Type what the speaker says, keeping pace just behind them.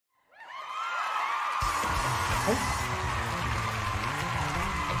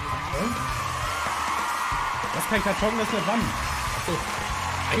Das ist kein Karton, das ist eine Wand. Achso,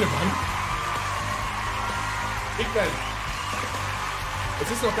 eine Wand? Big Ben.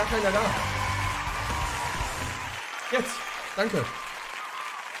 Es ist noch gar keiner da. Jetzt, danke.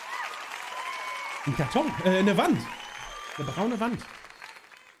 Ein Karton, eine Wand. Eine braune Wand.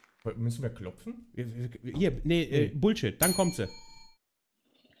 Müssen wir klopfen? Hier, nee, Bullshit, dann kommt sie.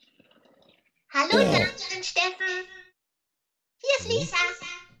 Hallo, ich bin Steffen. Hier ist Lisa.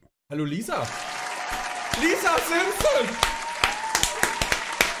 Hallo Lisa. Lisa Simpson!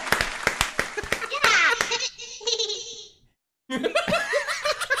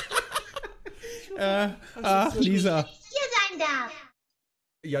 Ach, Lisa. Hier sein darf.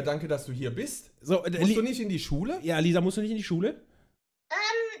 Ja, danke, dass du hier bist. So, musst du nicht in die Schule? Ja, Lisa, musst du nicht in die Schule?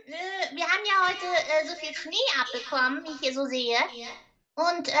 Wir haben ja heute so viel Schnee abbekommen, wie ich hier so sehe.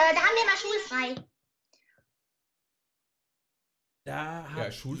 Und da haben wir mal schulfrei.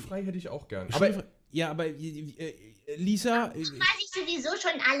 Ja, schulfrei hätte ich auch gern. Aber Lisa... Weiß ich sowieso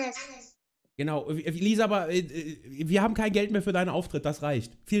schon alles. Genau, Lisa, aber wir haben kein Geld mehr für deinen Auftritt, das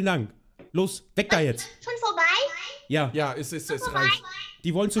reicht. Vielen Dank. Los, weg da jetzt. Schon vorbei? Ja. Ja, es reicht.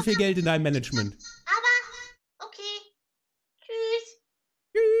 Die wollen zu viel Geld in deinem Management. Aber, okay. Tschüss.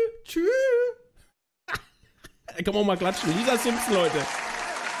 Tschüss. Da kann man auch mal klatschen. Lisa Simpson, Leute.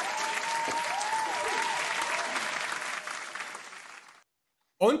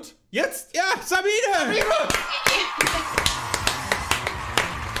 Und jetzt? Ja, Sabine!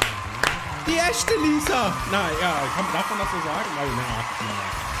 Die echte Lisa! Na ja, darf man das so sagen? Na.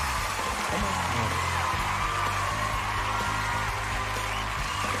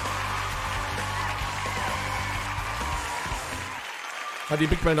 Hat die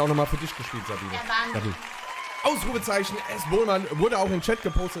Big Band auch nochmal für dich gespielt, Sabine. Der Wahnsinn. Ausrufezeichen, S. Bohlmann wurde auch im Chat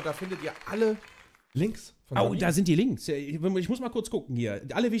gepostet, da findet ihr alle Links von Oh, Sabine. da sind die Links. Ich muss mal kurz gucken hier.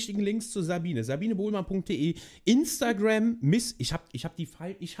 Alle wichtigen Links zu Sabine. sabinebohlmann.de, Instagram, ich hab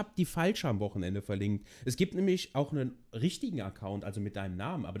die falsche am Wochenende verlinkt. Es gibt nämlich auch einen richtigen Account, also mit deinem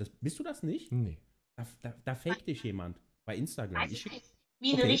Namen, aber bist du das nicht? Nee. Da fake dich jemand bei Instagram.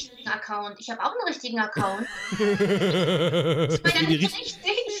 Wie einen richtigen Account. Ich habe auch einen richtigen Account.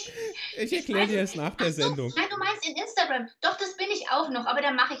 Ich erkläre dir es nach der Sendung. Nein, du meinst in Instagram. Doch, das bin ich auch noch, aber da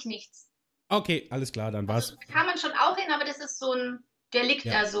mache ich nichts. Okay, alles klar, dann war's. Also, kann man schon auch hin, aber das ist so ein, der liegt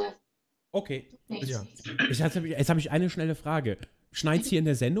da so. Okay. Ja. Jetzt habe ich eine schnelle Frage. Schneit's hier in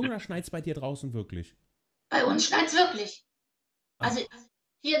der Sendung oder schneit's bei dir draußen wirklich? Bei uns schneit's wirklich. Also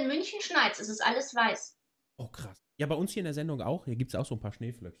hier in München schneit's, es ist alles weiß. Oh, krass. Ja, bei uns hier in der Sendung auch. Hier gibt es auch so ein paar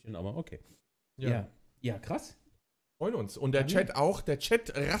Schneeflöckchen, aber okay. Ja, krass. Freuen uns. Und der Chat auch. Der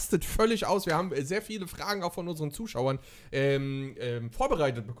Chat rastet völlig aus. Wir haben sehr viele Fragen auch von unseren Zuschauern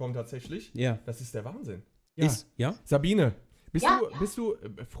vorbereitet bekommen tatsächlich. Ja. Das ist der Wahnsinn. Ja. Sabine, bist du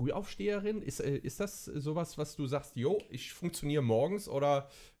Frühaufsteherin? Ist das sowas, was du sagst, jo, ich funktioniere morgens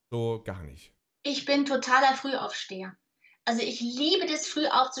oder so gar nicht? Ich bin totaler Frühaufsteher. Also ich liebe das, früh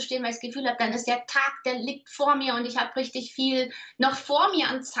aufzustehen, weil ich das Gefühl habe, dann ist der Tag, der liegt vor mir und ich habe richtig viel noch vor mir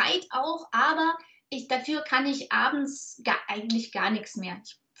an Zeit auch, aber dafür kann ich abends eigentlich gar nichts mehr.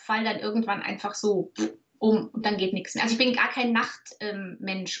 Ich falle dann irgendwann einfach so um und dann geht nichts mehr. Also ich bin gar kein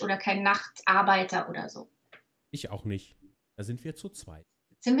Nachtmensch oder kein Nachtarbeiter oder so. Ich auch nicht. Da sind wir zu zweit.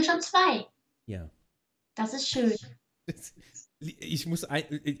 Sind wir schon zwei? Ja. Das ist schön. Ich muss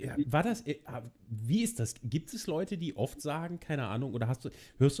wie ist das? Gibt es Leute, die oft sagen, keine Ahnung, oder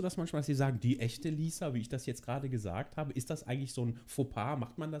hörst du das manchmal, dass sie sagen, die echte Lisa, wie ich das jetzt gerade gesagt habe, ist das eigentlich so ein Fauxpas?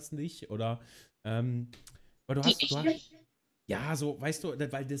 Macht man das nicht? Oder, weil du hast, ja, so, weißt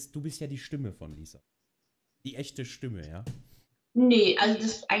du, weil du bist ja die Stimme von Lisa. Die echte Stimme, ja? Nee,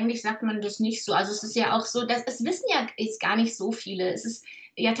 also eigentlich sagt man das nicht so. Also es ist ja auch so, es wissen ja jetzt gar nicht so viele. Es ist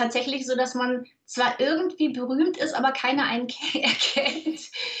ja tatsächlich so, dass man zwar irgendwie berühmt ist, aber keiner einen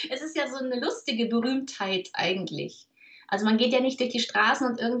erkennt. Es ist ja so eine lustige Berühmtheit eigentlich. Also man geht ja nicht durch die Straßen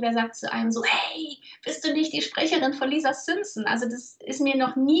und irgendwer sagt zu einem so, hey, bist du nicht die Sprecherin von Lisa Simpson? Also das ist mir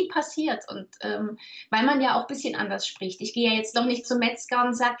noch nie passiert. Und weil man ja auch ein bisschen anders spricht. Ich gehe ja jetzt doch nicht zum Metzger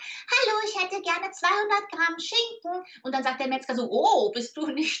und sage, hallo, ich hätte gerne 200 Gramm Schinken. Und dann sagt der Metzger so, oh, bist du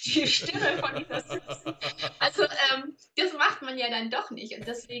nicht die Stimme von Lisa Simpson? Also das macht man ja dann doch nicht. Und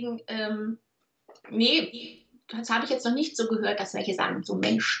deswegen, nee, das habe ich jetzt noch nicht so gehört, dass welche sagen, so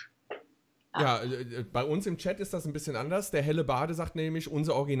Mensch. Ja, bei uns im Chat ist das ein bisschen anders. Der helle Bade sagt nämlich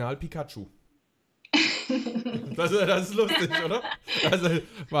unser Original Pikachu. Das ist lustig, oder? Also,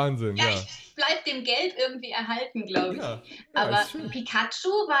 Wahnsinn, Ja, ja. ich bleib dem Geld irgendwie erhalten, glaube ich. Ja, Aber ist schön. Pikachu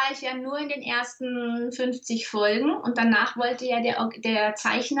war ich ja nur in den ersten 50 Folgen und danach wollte ja der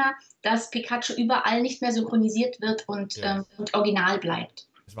Zeichner, dass Pikachu überall nicht mehr synchronisiert wird und original bleibt.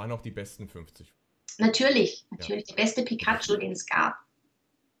 Es waren auch die besten 50. Natürlich, Ja. der beste Pikachu, den es gab.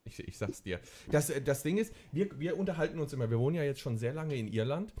 Ich sag's dir. Das Ding ist, wir unterhalten uns immer, wir wohnen ja jetzt schon sehr lange in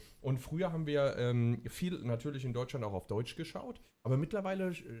Irland und früher haben wir viel natürlich in Deutschland auch auf Deutsch geschaut, aber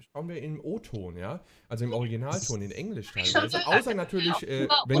mittlerweile schauen wir im O-Ton, ja, also im Originalton, in Englisch teilweise, außer natürlich,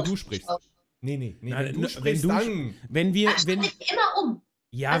 wenn du sprichst. Nee, Nein, wenn du sprichst, dann... Wenn wir, Immer um.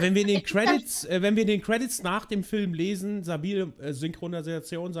 ja, Also, wenn wir in den Credits nach dem Film lesen,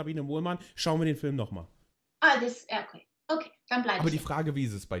 Synchronisation Sabine Bohlmann, schauen wir den Film nochmal. Okay. Okay, dann bleib ich. Aber die Frage, wie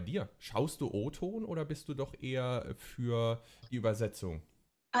ist es bei dir? Schaust du O-Ton oder bist du doch eher für die Übersetzung?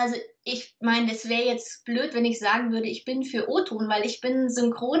 Also ich meine, das wäre jetzt blöd, wenn ich sagen würde, ich bin für O-Ton, weil ich bin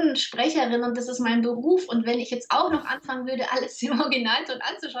Synchronsprecherin und das ist mein Beruf. Und wenn ich jetzt auch noch anfangen würde, alles im Originalton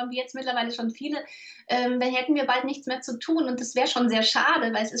anzuschauen, wie jetzt mittlerweile schon viele, dann hätten wir bald nichts mehr zu tun. Und das wäre schon sehr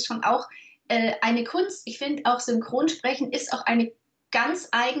schade, weil es ist schon auch eine Kunst. Ich finde auch Synchronsprechen ist auch eine ganz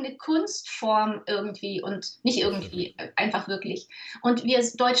eigene Kunstform irgendwie und nicht irgendwie, einfach wirklich. Und wir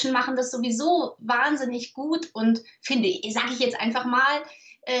Deutschen machen das sowieso wahnsinnig gut und finde, sage ich jetzt einfach mal,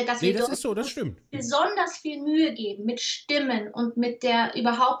 dass wir das ist so, das stimmt. besonders viel Mühe geben mit Stimmen und mit der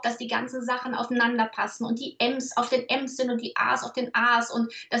überhaupt, dass die ganzen Sachen aufeinander passen und die M's auf den M's sind und die A's auf den A's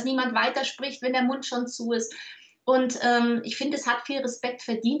und dass niemand weiterspricht, wenn der Mund schon zu ist. Und ich finde, es hat viel Respekt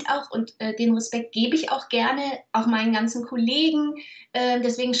verdient auch und den Respekt gebe ich auch gerne, auch meinen ganzen Kollegen.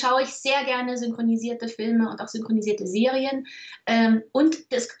 Deswegen schaue ich sehr gerne synchronisierte Filme und auch synchronisierte Serien.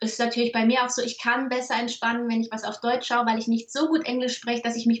 Und das ist natürlich bei mir auch so, ich kann besser entspannen, wenn ich was auf Deutsch schaue, weil ich nicht so gut Englisch spreche,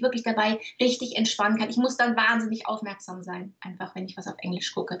 dass ich mich wirklich dabei richtig entspannen kann. Ich muss dann wahnsinnig aufmerksam sein, einfach wenn ich was auf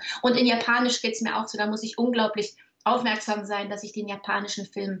Englisch gucke. Und in Japanisch geht es mir auch so, da muss ich unglaublich aufmerksam sein, dass ich den japanischen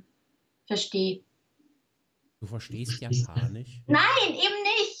Film verstehe. Du verstehst Japanisch? Nein, eben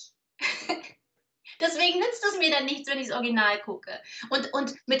nicht. Deswegen nützt es mir dann nichts, wenn ich das Original gucke.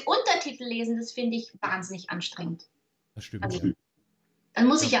 Und mit Untertitel lesen, das finde ich wahnsinnig anstrengend. Das stimmt. Also, dann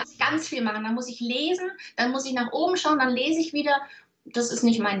muss ich ja ganz viel machen. Dann muss ich lesen, dann muss ich nach oben schauen, dann lese ich wieder. Das ist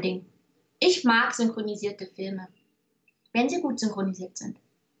nicht mein Ding. Ich mag synchronisierte Filme, wenn sie gut synchronisiert sind.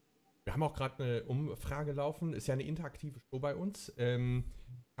 Wir haben auch gerade eine Umfrage laufen, ist ja eine interaktive Show bei uns.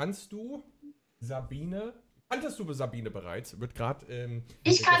 Kanntest du Kanntest du Sabine bereits? Wird gerade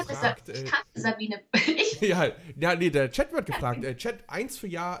ich kannte Sabine. Nee, der Chat wird gefragt. Chat 1 für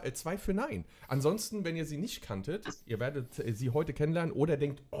Ja, 2 für Nein. Ansonsten, wenn ihr sie nicht kanntet, ihr werdet sie heute kennenlernen oder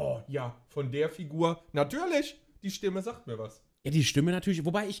denkt, oh ja, von der Figur, natürlich, die Stimme sagt mir was. Ja, die Stimme natürlich,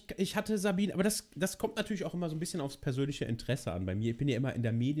 wobei ich hatte Sabine, aber das kommt natürlich auch immer so ein bisschen aufs persönliche Interesse an bei mir. Ich bin ja immer in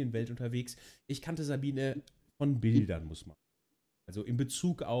der Medienwelt unterwegs. Ich kannte Sabine von Bildern, muss man. Also in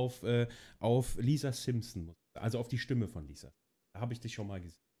Bezug auf Lisa Simpson, also auf die Stimme von Lisa. Da habe ich dich schon mal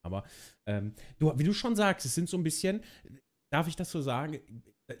gesehen. Aber wie du schon sagst, es sind so ein bisschen, darf ich das so sagen,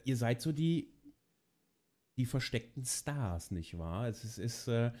 ihr seid so die versteckten Stars, nicht wahr? Es ist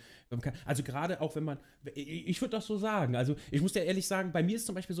also gerade auch wenn man, ich würde das so sagen, also ich muss dir ehrlich sagen, bei mir ist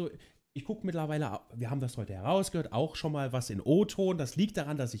zum Beispiel so, ich gucke mittlerweile, wir haben das heute herausgehört, auch schon mal was in O-Ton. Das liegt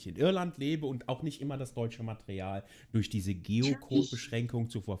daran, dass ich in Irland lebe und auch nicht immer das deutsche Material durch diese Geocode-Beschränkung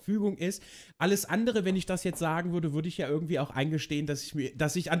zur Verfügung ist. Alles andere, wenn ich das jetzt sagen würde, würde ich ja irgendwie auch eingestehen,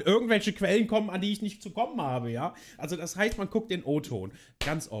 dass ich an irgendwelche Quellen komme, an die ich nicht zu kommen habe, ja? Also das heißt, man guckt in O-Ton,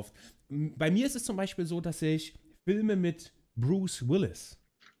 ganz oft. Bei mir ist es zum Beispiel so, dass ich Filme mit Bruce Willis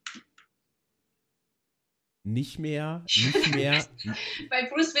nicht mehr. Bei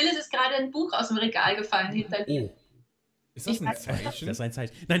Bruce Willis ist gerade ein Buch aus dem Regal gefallen hinter dir. Oh. Ist das ein Zeichen? Das ist ein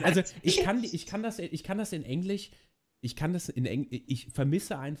Zeichen. Nein, also ich kann das in Englisch. Ich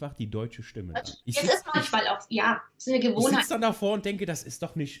vermisse einfach die deutsche Stimme. Es ist manchmal auch, ja, es ist eine Gewohnheit. Ich sitze dann davor und denke, das ist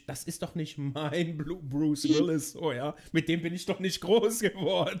doch nicht mein Bruce Willis, so, ja. Mit dem bin ich doch nicht groß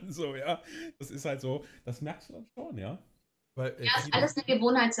geworden, so, ja. Das ist halt so, das merkst du dann schon, ja. Ja, ist alles eine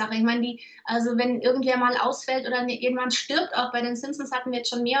Gewohnheitssache. Ich meine, also wenn irgendwer mal ausfällt oder jemand stirbt, auch bei den Simpsons hatten wir jetzt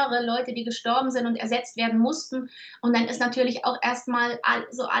schon mehrere Leute, die gestorben sind und ersetzt werden mussten. Und dann ist natürlich auch erstmal,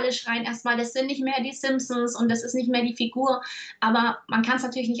 so alle schreien erstmal, das sind nicht mehr die Simpsons und das ist nicht mehr die Figur. Aber man kann es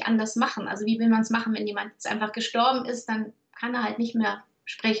natürlich nicht anders machen. Also wie will man es machen, wenn jemand jetzt einfach gestorben ist, dann kann er halt nicht mehr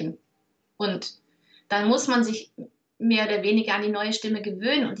sprechen. Und dann muss man sich mehr oder weniger an die neue Stimme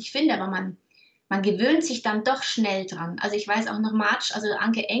gewöhnen. Und ich finde aber, man man gewöhnt sich dann doch schnell dran. Also ich weiß auch noch, also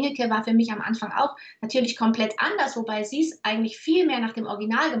Anke Engelke war für mich am Anfang auch natürlich komplett anders, wobei sie es eigentlich viel mehr nach dem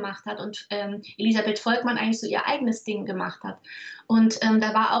Original gemacht hat und Elisabeth Volkmann eigentlich so ihr eigenes Ding gemacht hat. Und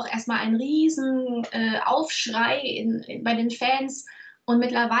da war auch erstmal ein riesen Aufschrei bei den Fans. Und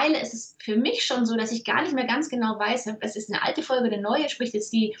mittlerweile ist es für mich schon so, dass ich gar nicht mehr ganz genau weiß, es ist eine alte Folge, eine neue, spricht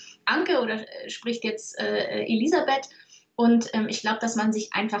jetzt die Anke oder spricht jetzt Elisabeth. Und ich glaube, dass man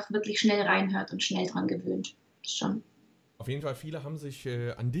sich einfach wirklich schnell reinhört und schnell dran gewöhnt. Schon. Auf jeden Fall, viele haben sich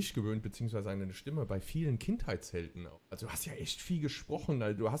an dich gewöhnt, beziehungsweise an deine Stimme bei vielen Kindheitshelden auch. Also du hast ja echt viel gesprochen.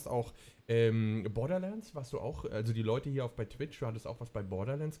 Also, du hast auch Borderlands, warst du auch, also die Leute hier bei Twitch, du hattest auch was bei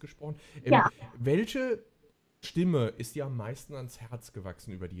Borderlands gesprochen. Ja. Welche Stimme ist dir am meisten ans Herz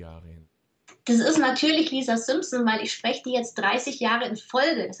gewachsen über die Jahre hin? Das ist natürlich Lisa Simpson, weil ich spreche die jetzt 30 Jahre in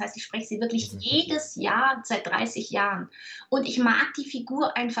Folge. Das heißt, ich spreche sie wirklich jedes Jahr seit 30 Jahren. Und ich mag die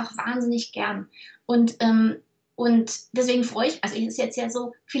Figur einfach wahnsinnig gern. Und deswegen freue ich, also es ist jetzt ja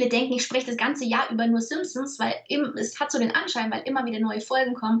so, viele denken, ich spreche das ganze Jahr über nur Simpsons, weil es hat so den Anschein, weil immer wieder neue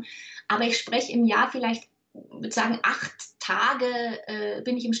Folgen kommen. Aber ich spreche im Jahr vielleicht, würde sagen, 8 Tage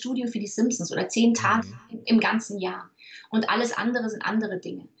bin ich im Studio für die Simpsons oder 10 Tage im ganzen Jahr. Und alles andere sind andere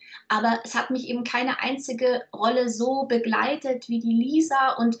Dinge. Aber es hat mich eben keine einzige Rolle so begleitet wie die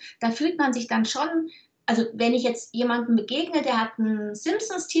Lisa. Und da fühlt man sich dann schon, also wenn ich jetzt jemandem begegne, der hat ein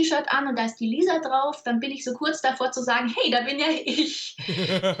Simpsons-T-Shirt an und da ist die Lisa drauf, dann bin ich so kurz davor zu sagen, hey, da bin ja ich.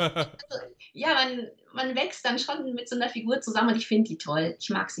 Also, ja, man wächst dann schon mit so einer Figur zusammen und ich finde die toll. Ich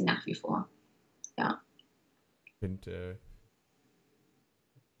mag sie nach wie vor. Ja.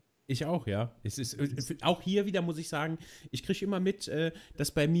 Ich auch, ja. Es ist auch hier wieder, muss ich sagen, ich kriege immer mit,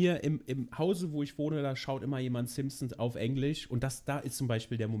 dass bei mir im Hause, wo ich wohne, da schaut immer jemand Simpsons auf Englisch und da ist zum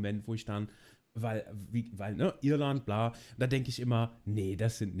Beispiel der Moment, wo ich dann, weil ne, Irland, bla, da denke ich immer, nee,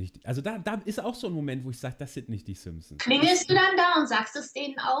 das sind nicht, also da ist auch so ein Moment, wo ich sage, das sind nicht die Simpsons. Klingelst du dann da und sagst es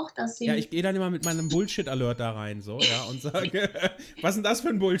denen auch, dass sie... Ja, ich gehe dann immer mit meinem Bullshit-Alert da rein, so, ja, und sage, was ist denn das für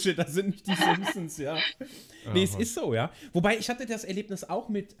ein Bullshit, das sind nicht die Simpsons, ja. Nee, es ist so, ja. Wobei, ich hatte das Erlebnis auch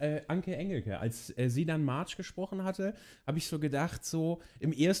mit Anke Engelke. Als sie dann Marge gesprochen hatte, habe ich so gedacht, so,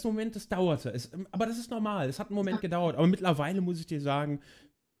 im ersten Moment, das dauerte. Aber das ist normal, es hat einen Moment gedauert. Aber mittlerweile muss ich dir sagen,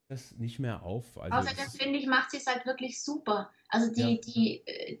 das nicht mehr auf. Also außerdem finde ich, macht sie es halt wirklich super. Also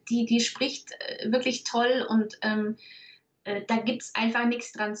die spricht wirklich toll und da gibt es einfach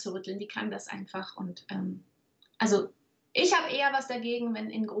nichts dran zu rütteln. Die kann das einfach. Und also ich habe eher was dagegen, wenn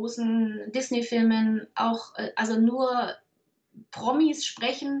in großen Disney-Filmen auch also nur Promis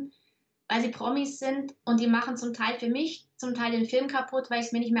sprechen, weil sie Promis sind und die machen zum Teil für mich, zum Teil den Film kaputt, weil ich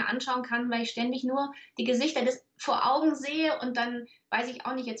es mir nicht mehr anschauen kann, weil ich ständig nur die Gesichter vor Augen sehe und dann weiß ich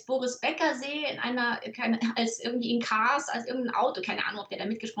auch nicht, jetzt Boris Becker sehe als irgendwie in Cars, als irgendein Auto, keine Ahnung, ob der da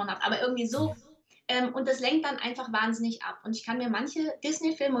mitgesprochen hat, aber irgendwie so. Und das lenkt dann einfach wahnsinnig ab. Und ich kann mir manche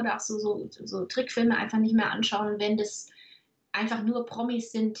Disney-Filme oder auch so Trickfilme einfach nicht mehr anschauen, wenn das einfach nur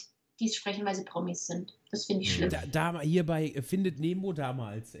Promis sind, die sprechen, weil sie Promis sind. Das finde ich schlimm. Hier bei Findet Nemo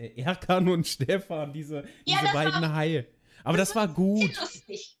damals, Erkan und Stefan, diese beiden Haie. Aber das war gut.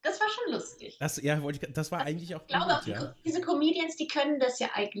 Lustig. Das war schon lustig. Das war eigentlich auch gut. Ich glaube, auch diese Comedians, die können das ja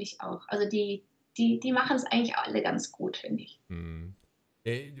eigentlich auch. Also die machen es eigentlich alle ganz gut, finde ich.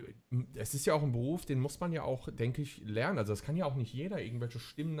 Es ist ja auch ein Beruf, den muss man ja auch, denke ich, lernen. Also das kann ja auch nicht jeder irgendwelche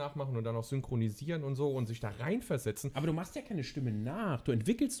Stimmen nachmachen und dann auch synchronisieren und so und sich da reinversetzen. Aber du machst ja keine Stimme nach, du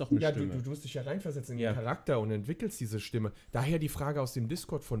entwickelst doch eine Stimme. Ja, du musst dich ja reinversetzen in den Charakter und entwickelst diese Stimme. Daher die Frage aus dem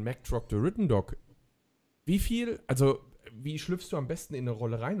Discord von MacDrock the Written Dog. Wie schlüpfst du am besten in eine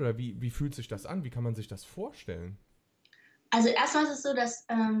Rolle rein oder wie fühlt sich das an? Wie kann man sich das vorstellen? Also erstmal ist es so, dass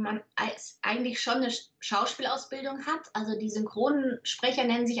man eigentlich schon eine Schauspielausbildung hat. Also die Synchronsprecher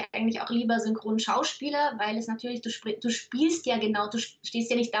nennen sich eigentlich auch lieber Synchronschauspieler, weil es natürlich, du spielst ja genau, du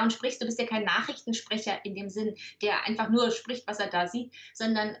stehst ja nicht da und sprichst, du bist ja kein Nachrichtensprecher in dem Sinn, der einfach nur spricht, was er da sieht,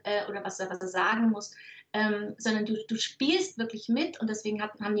 sondern oder was er sagen muss. Sondern du spielst wirklich mit und deswegen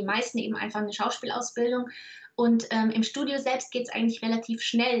haben die meisten eben einfach eine Schauspielausbildung. Und im Studio selbst geht es eigentlich relativ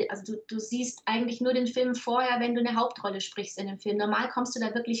schnell. Also du siehst eigentlich nur den Film vorher, wenn du eine Hauptrolle sprichst in dem Film. Normal kommst du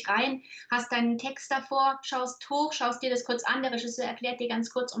da wirklich rein, hast deinen Text davor, schaust hoch, schaust dir das kurz an, der Regisseur erklärt dir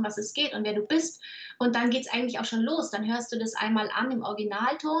ganz kurz, um was es geht und wer du bist. Und dann geht es eigentlich auch schon los. Dann hörst du das einmal an im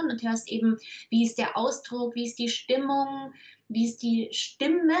Originalton und hörst eben, wie ist der Ausdruck, wie ist die Stimmung, wie ist die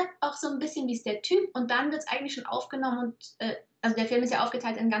Stimme auch so ein bisschen, wie ist der Typ. Und dann wird es eigentlich schon aufgenommen. Und also der Film ist ja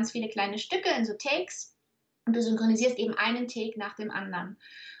aufgeteilt in ganz viele kleine Stücke, in so Takes. Und du synchronisierst eben einen Take nach dem anderen.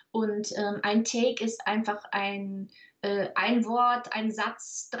 Und ein Take ist einfach ein Wort, ein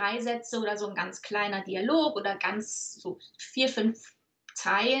Satz, 3 Sätze oder so ein ganz kleiner Dialog oder ganz so 4, 5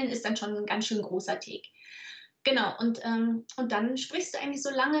 Zeilen ist dann schon ein ganz schön großer Take. Genau, und dann sprichst du eigentlich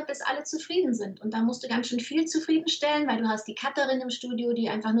so lange, bis alle zufrieden sind. Und da musst du ganz schön viel zufriedenstellen, weil du hast die Cutterin im Studio, die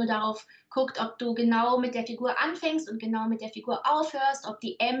einfach nur darauf guckt, ob du genau mit der Figur anfängst und genau mit der Figur aufhörst, ob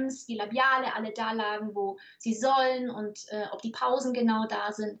die Ms, die Labiale alle da lagen, wo sie sollen und ob die Pausen genau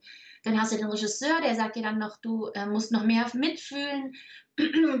da sind. Dann hast du den Regisseur, der sagt dir dann noch, du musst noch mehr mitfühlen.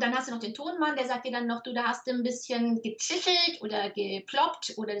 Dann hast du noch den Tonmann, der sagt dir dann noch, du, da hast du ein bisschen gezischelt oder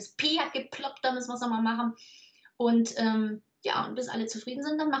geploppt oder das P hat geploppt, da müssen wir es nochmal machen. Und ja, und bis alle zufrieden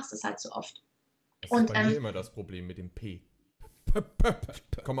sind, dann machst du es halt so oft. Das Und, ist bei mir immer das Problem mit dem P.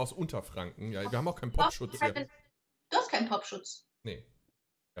 Ich komme aus Unterfranken. Ja, wir haben auch keinen Popschutz hier. Du hast keinen Popschutz. Nee.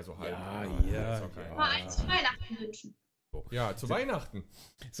 Also halb. Ja. Mal eins zu Weihnachten wünschen. Ja, zu Weihnachten.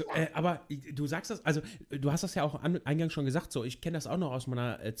 So, aber du sagst das, also du hast das ja auch eingangs schon gesagt, so ich kenne das auch noch aus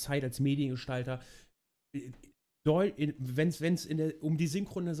meiner Zeit als Mediengestalter. Wenn es um die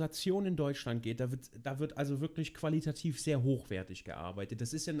Synchronisation in Deutschland geht, da wird also wirklich qualitativ sehr hochwertig gearbeitet.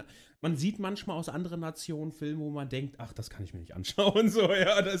 Das ist ja, man sieht manchmal aus anderen Nationen Filme, wo man denkt, ach, das kann ich mir nicht anschauen, so,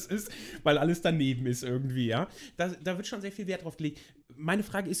 ja, das ist, weil alles daneben ist irgendwie, ja. Da wird schon sehr viel Wert drauf gelegt. Meine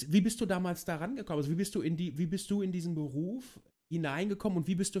Frage ist, wie bist du damals da rangekommen? Also wie bist du in diesen Beruf hineingekommen und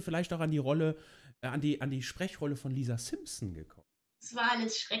wie bist du vielleicht auch an die Rolle, an die Sprechrolle von Lisa Simpson gekommen? Es war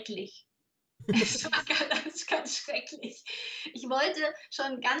alles schrecklich. Es war ganz, ganz schrecklich. Ich wollte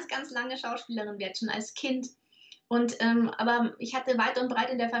schon ganz, ganz lange Schauspielerin werden, schon als Kind. Aber ich hatte weit und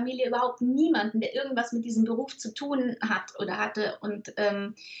breit in der Familie überhaupt niemanden, der irgendwas mit diesem Beruf zu tun hat oder hatte. Und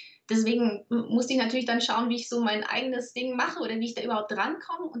deswegen musste ich natürlich dann schauen, wie ich so mein eigenes Ding mache oder wie ich da überhaupt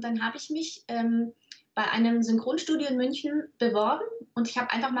drankomme. Und dann habe ich mich bei einem Synchronstudio in München beworben und ich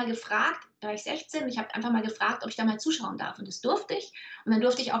habe einfach mal gefragt, da war ich 16, ich habe einfach mal gefragt, ob ich da mal zuschauen darf und das durfte ich. Und dann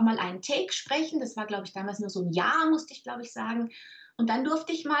durfte ich auch mal einen Take sprechen, das war, glaube ich, damals nur so ein Jahr, musste ich, glaube ich, sagen. Und dann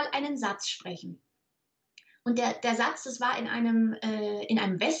durfte ich mal einen Satz sprechen. Und der Satz, das war in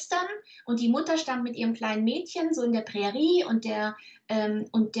einem Western und die Mutter stand mit ihrem kleinen Mädchen so in der Prärie und der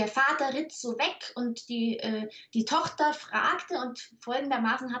Vater ritt so weg und die Tochter fragte und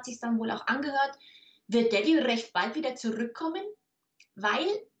folgendermaßen hat sich dann wohl auch angehört, wird Daddy recht bald wieder zurückkommen? Weil,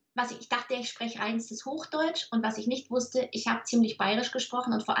 ich dachte, ich spreche reinstes Hochdeutsch und was ich nicht wusste, ich habe ziemlich bayerisch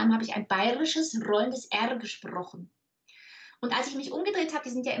gesprochen und vor allem habe ich ein bayerisches rollendes R gesprochen. Und als ich mich umgedreht habe,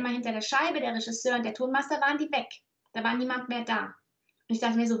 die sind ja immer hinter der Scheibe, der Regisseur und der Tonmaster waren die weg. Da war niemand mehr da. Und ich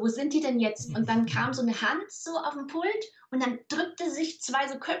dachte mir so, wo sind die denn jetzt? Und dann kam so eine Hand so auf den Pult und dann drückte sich zwei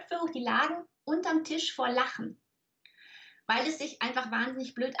so Köpfe hoch, die lagen unterm Tisch vor Lachen. Weil es sich einfach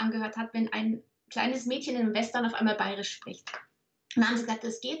wahnsinnig blöd angehört hat, wenn ein kleines Mädchen in einem Western auf einmal bayerisch spricht. Und dann haben sie gesagt,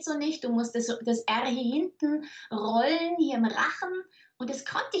 das geht so nicht, du musst das R hier hinten rollen, hier im Rachen. Und das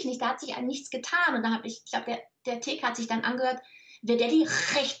konnte ich nicht, da hat sich einem nichts getan. Und dann habe ich glaube, der Tick hat sich dann angehört, wird Daddy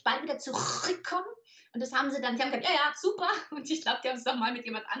recht bald wieder zurückkommen? Und das haben sie dann, die haben gesagt, ja, super. Und ich glaube, die haben es doch mal mit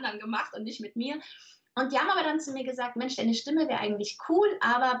jemand anderem gemacht und nicht mit mir. Und die haben aber dann zu mir gesagt, Mensch, deine Stimme wäre eigentlich cool,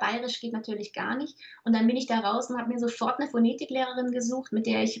 aber bayerisch geht natürlich gar nicht. Und dann bin ich da raus und habe mir sofort eine Phonetiklehrerin gesucht, mit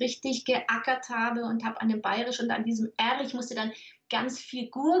der ich richtig geackert habe und habe an dem Bayerisch und an diesem R, ich musste dann ganz viel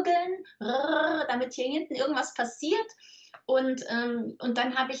gurgeln, damit hier hinten irgendwas passiert. Und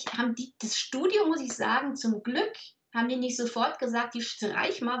dann haben die, das Studio, muss ich sagen, zum Glück, haben die nicht sofort gesagt, die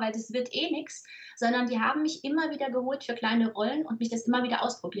streich mal, weil das wird eh nichts, sondern die haben mich immer wieder geholt für kleine Rollen und mich das immer wieder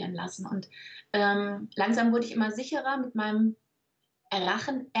ausprobieren lassen. Und langsam wurde ich immer sicherer mit meinem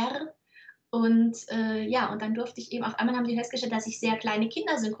Rachen-R. Und ja, und dann durfte ich eben, auf einmal haben die festgestellt, dass ich sehr kleine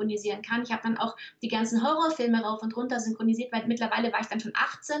Kinder synchronisieren kann. Ich habe dann auch die ganzen Horrorfilme rauf und runter synchronisiert, weil mittlerweile war ich dann schon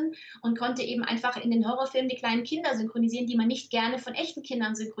 18 und konnte eben einfach in den Horrorfilmen die kleinen Kinder synchronisieren, die man nicht gerne von echten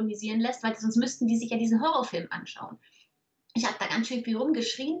Kindern synchronisieren lässt, weil sonst müssten die sich ja diesen Horrorfilm anschauen. Ich habe da ganz schön viel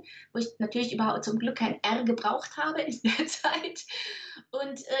rumgeschrien, wo ich natürlich überhaupt zum Glück kein R gebraucht habe in der Zeit.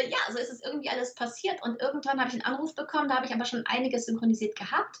 Und ja, so ist es irgendwie alles passiert. Und irgendwann habe ich einen Anruf bekommen, da habe ich aber schon einiges synchronisiert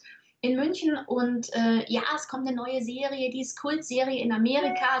gehabt in München. Und ja, es kommt eine neue Serie, die ist Kultserie in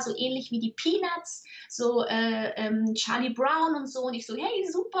Amerika, so ähnlich wie die Peanuts, so Charlie Brown und so. Und ich so,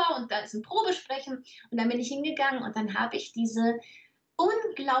 hey, super, und da ist ein Probesprechen. Und dann bin ich hingegangen und dann habe ich diese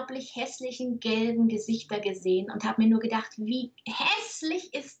unglaublich hässlichen gelben Gesichter gesehen und habe mir nur gedacht, wie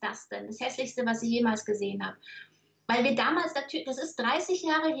hässlich ist das denn? Das hässlichste, was ich jemals gesehen habe. Weil wir damals, das ist 30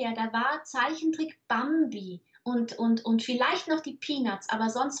 Jahre her, da war Zeichentrick Bambi und vielleicht noch die Peanuts, aber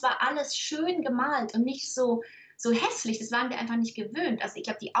sonst war alles schön gemalt und nicht so hässlich. Das waren wir einfach nicht gewöhnt. Also ich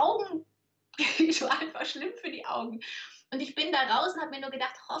glaube, die Augen, das war einfach schlimm für die Augen. Und ich bin da raus und habe mir nur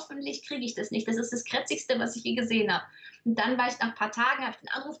gedacht, hoffentlich kriege ich das nicht. Das ist das Krätzigste, was ich je gesehen habe. Und dann war ich nach ein paar Tagen, habe ich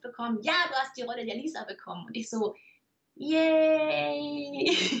einen Anruf bekommen, ja, du hast die Rolle der Lisa bekommen. Und ich so, Yay!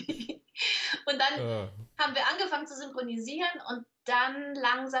 Und dann haben wir angefangen zu synchronisieren und dann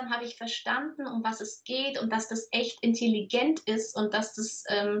langsam habe ich verstanden, um was es geht und dass das echt intelligent ist und dass das,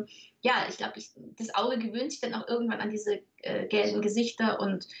 ja, ich glaube, das Auge gewöhnt sich dann auch irgendwann an diese gelben Gesichter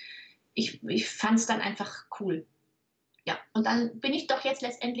und ich fand es dann einfach cool. Ja, und dann bin ich doch jetzt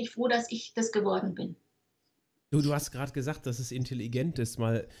letztendlich froh, dass ich das geworden bin. Du hast gerade gesagt, dass es intelligent ist,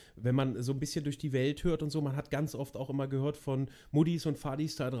 weil wenn man so ein bisschen durch die Welt hört und so, man hat ganz oft auch immer gehört von Muddis und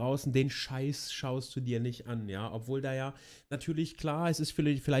Fadis da draußen, den Scheiß schaust du dir nicht an, ja, obwohl da ja natürlich klar, es ist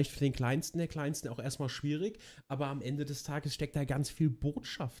vielleicht für den der Kleinsten auch erstmal schwierig, aber am Ende des Tages steckt da ganz viel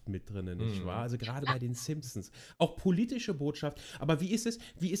Botschaft mit drin, nicht wahr? Also gerade bei den Simpsons, auch politische Botschaft, aber wie ist es?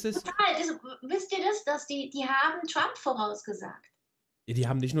 Total, wisst ihr das, dass die haben Trump vorausgesagt? Die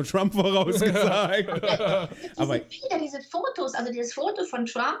haben nicht nur Trump vorausgesagt. Aber diese Fotos, also dieses Foto von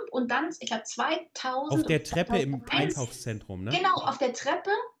Trump und dann, ich glaube, 2000. Auf der Treppe im Einkaufszentrum, ne? Genau, auf der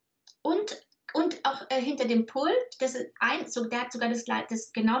Treppe und auch hinter dem Pult. Der hat sogar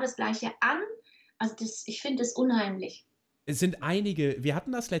genau das Gleiche an. Also ich finde das unheimlich. Es sind einige, ich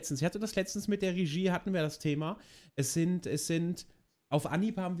hatte das letztens mit der Regie, hatten wir das Thema. Es sind auf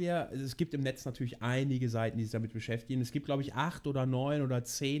Anhieb es gibt im Netz natürlich einige Seiten, die sich damit beschäftigen. Es gibt, glaube ich, 8 oder 9 oder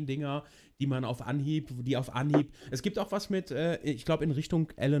 10 Dinger, die auf Anhieb, es gibt auch was mit, ich glaube, in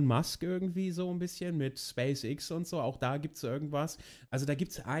Richtung Elon Musk irgendwie so ein bisschen, mit SpaceX und so, auch da gibt es irgendwas. Also da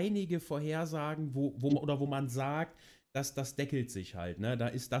gibt es einige Vorhersagen, wo man sagt, das deckelt sich halt, ne? Da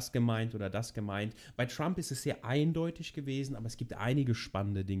ist das gemeint oder das gemeint. Bei Trump ist es sehr eindeutig gewesen, aber es gibt einige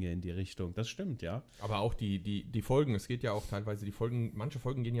spannende Dinge in die Richtung. Das stimmt, ja. Aber auch die Folgen, es geht ja auch teilweise, manche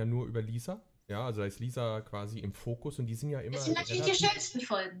Folgen gehen ja nur über Lisa. Ja, also da ist Lisa quasi im Fokus und die sind ja immer. Das sind natürlich die schönsten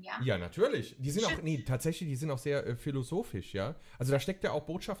Folgen, ja. Ja, natürlich. Die sind die sind auch sehr philosophisch, ja. Also da steckt ja auch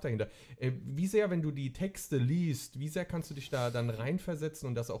Botschaft dahinter. Wie sehr, wenn du die Texte liest, wie sehr kannst du dich da dann reinversetzen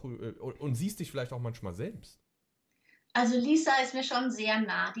und das auch und siehst dich vielleicht auch manchmal selbst? Also Lisa ist mir schon sehr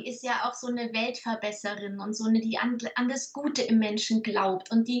nah. Die ist ja auch so eine Weltverbesserin und so eine, die an das Gute im Menschen glaubt.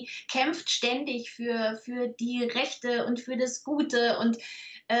 Und die kämpft ständig für die Rechte und für das Gute. Und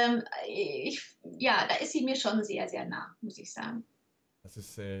da ist sie mir schon sehr, sehr nah, muss ich sagen. Das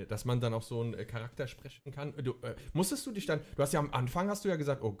ist, dass man dann auch so einen Charakter sprechen kann. Musstest du dich dann, du hast ja am Anfang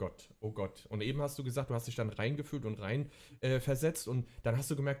gesagt, oh Gott. Und eben hast du gesagt, du hast dich dann reingefühlt und versetzt und dann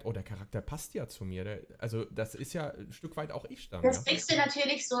hast du gemerkt, oh, der Charakter passt ja zu mir. Also das ist ja ein Stück weit auch ich dann. Das kriegst du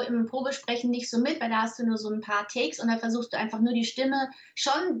natürlich so im Probesprechen nicht so mit, weil da hast du nur so ein paar Takes und dann versuchst du einfach nur die Stimme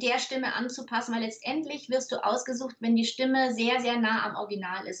schon der Stimme anzupassen, weil letztendlich wirst du ausgesucht, wenn die Stimme sehr, sehr nah am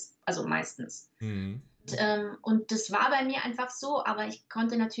Original ist. Also meistens. Mhm. Und das war bei mir einfach so, aber ich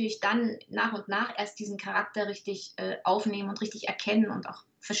konnte natürlich dann nach und nach erst diesen Charakter richtig aufnehmen und richtig erkennen und auch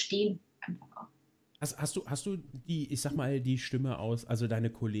verstehen. Einfach auch. Hast du die, ich sag mal, die Stimme also deine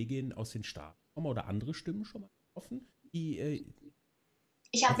Kollegin aus den Staaten oder andere Stimmen schon mal getroffen?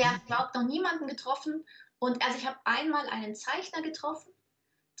 Ich habe ja, glaube ich, noch niemanden getroffen und also ich habe einmal einen Zeichner getroffen,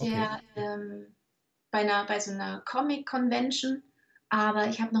 der bei so einer Comic-Convention. Aber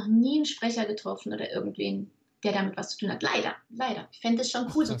ich habe noch nie einen Sprecher getroffen oder irgendwen, der damit was zu tun hat. Leider. Ich fände es schon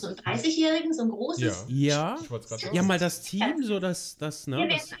cool, so einen 30-Jährigen, so ein großes. Ja, mal das Team, so das, ne? Wir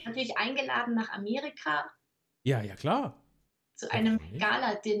werden natürlich eingeladen nach Amerika. Ja, klar. Zu einem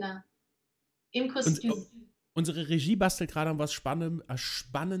Gala-Dinner im Kostüm. Unsere Regie bastelt gerade an was Spannendem.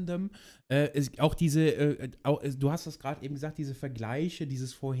 Auch du hast das gerade eben gesagt, diese Vergleiche,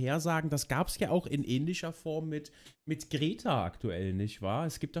 dieses Vorhersagen, das gab es ja auch in ähnlicher Form mit Greta aktuell, nicht wahr?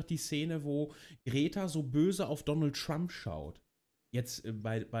 Es gibt doch die Szene, wo Greta so böse auf Donald Trump schaut. Jetzt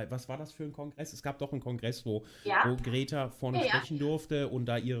was war das für ein Kongress? Es gab doch einen Kongress, wo Greta vorne sprechen durfte und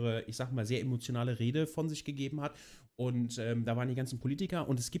da ihre, ich sag mal, sehr emotionale Rede von sich gegeben hat. Und da waren die ganzen Politiker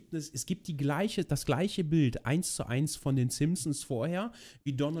und es gibt das gleiche Bild 1:1 von den Simpsons vorher,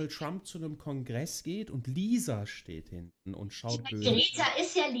 wie Donald Trump zu einem Kongress geht und Lisa steht hinten und schaut böse. Greta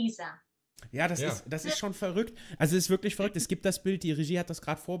ist ja Lisa. Ja, das ist schon verrückt. Also es ist wirklich verrückt. Es gibt das Bild, die Regie hat das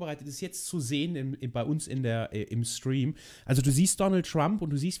gerade vorbereitet, das ist jetzt zu sehen bei uns im Stream. Also du siehst Donald Trump und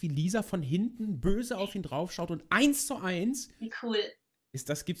du siehst, wie Lisa von hinten böse auf ihn draufschaut und 1:1. Wie cool.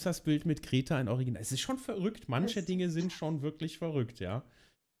 Gibt's das Bild mit Greta in Original. Es ist schon verrückt. Manche Dinge sind schon wirklich verrückt, ja.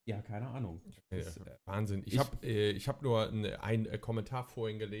 Ja, keine Ahnung. Wahnsinn. Ich hab nur einen Kommentar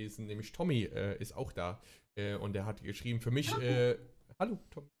vorhin gelesen, nämlich Tommy ist auch da. Und der hat geschrieben, für mich, hallo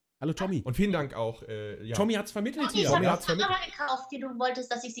Tommy. Hallo Tommy. Und vielen Dank auch. Tommy hat's vermittelt hier. Tommy hat's vermittelt. Gekauft, die du wolltest,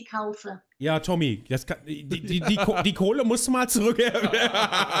 dass ich sie kaufe. Ja, Tommy, die Kohle musst du mal zurück.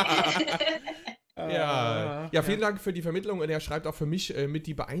 Ja, vielen Dank für die Vermittlung. Und er schreibt auch für mich mit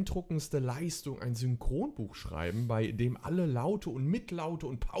die beeindruckendste Leistung, ein Synchronbuch schreiben, bei dem alle Laute und Mitlaute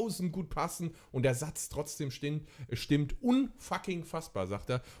und Pausen gut passen und der Satz trotzdem stimmt unfucking fassbar, sagt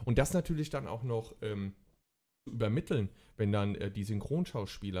er. Und das natürlich dann auch noch übermitteln, wenn dann die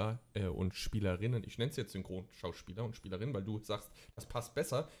Synchronschauspieler und Spielerinnen, ich nenne es jetzt Synchronschauspieler und Spielerinnen, weil du sagst, das passt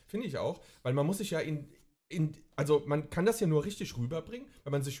besser, finde ich auch, weil man muss sich ja also man kann das ja nur richtig rüberbringen,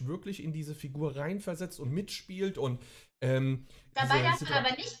 wenn man sich wirklich in diese Figur reinversetzt und mitspielt und dabei darf man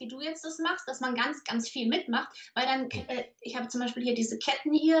aber nicht, wie du jetzt das machst, dass man ganz, ganz viel mitmacht, weil dann, ich habe zum Beispiel hier diese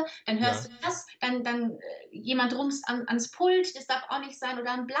Ketten hier, dann hörst du das, dann jemand rumst ans Pult, das darf auch nicht sein,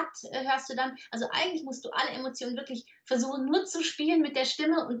 oder ein Blatt hörst du dann, also eigentlich musst du alle Emotionen wirklich versuchen nur zu spielen mit der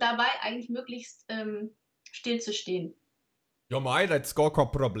Stimme und dabei eigentlich möglichst still zu stehen. Ja, mei, das ist gar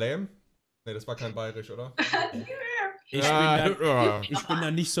kein Problem. Ne, das war kein Bayerisch, oder? Ich bin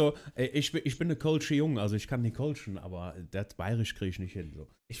da nicht so, ich bin eine Kölsche Jung, also ich kann nicht Kölschen, aber das Bayerisch kriege ich nicht hin. So.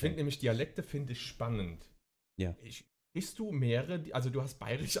 Ich finde nämlich Dialekte spannend. Ja. Sprichst du mehrere, also du hast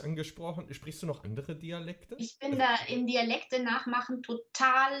Bayerisch angesprochen, sprichst du noch andere Dialekte? Ich bin da in Dialekte nachmachen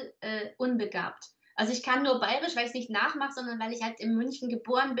total unbegabt. Also ich kann nur Bayerisch, weil ich es nicht nachmache, sondern weil ich halt in München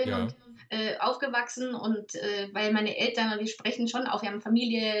geboren bin und aufgewachsen und weil meine Eltern, wir sprechen schon auch, wir haben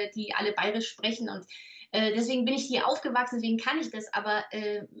Familie, die alle Bayerisch sprechen und deswegen bin ich hier aufgewachsen, deswegen kann ich das, aber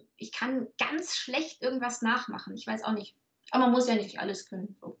ich kann ganz schlecht irgendwas nachmachen. Ich weiß auch nicht. Aber man muss ja nicht alles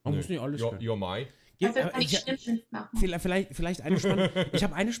können. So. Man muss nicht alles können. Ja, mai. Vielleicht eine spannende, ich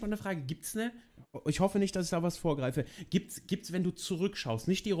habe eine spannende Frage. Gibt's ich hoffe nicht, dass ich da was vorgreife. Gibt's, wenn du zurückschaust,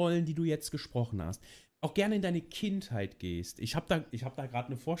 nicht die Rollen, die du jetzt gesprochen hast, auch gerne in deine Kindheit gehst? Ich hab da gerade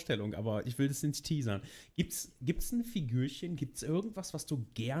eine Vorstellung, aber ich will das nicht teasern. Gibt's ein Figürchen, gibt's irgendwas, was du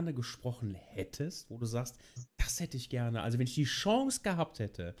gerne gesprochen hättest, wo du sagst, das hätte ich gerne, also wenn ich die Chance gehabt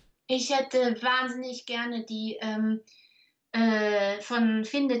hätte? Ich hätte wahnsinnig gerne die von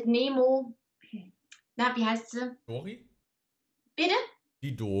Findet Nemo, na, wie heißt sie? Dori? Bitte?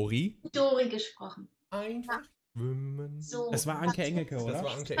 Die Dori? Dori gesprochen. Einfach schwimmen. So, Das war Anke Engelke, oder? Das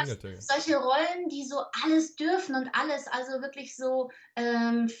war Anke Engelke. Solche Rollen, die so alles dürfen und alles, also wirklich so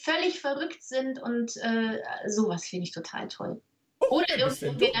völlig verrückt sind und sowas finde ich total toll. Oder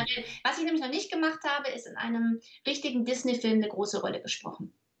irgendwo generell. Was ich nämlich noch nicht gemacht habe, ist in einem richtigen Disney-Film eine große Rolle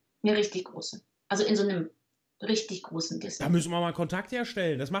gesprochen. Eine richtig große. Also in so einem richtig großen Disney. Da müssen wir mal Kontakt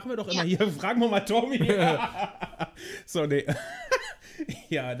herstellen. Das machen wir doch immer hier. Fragen wir mal Tommy. So, nee.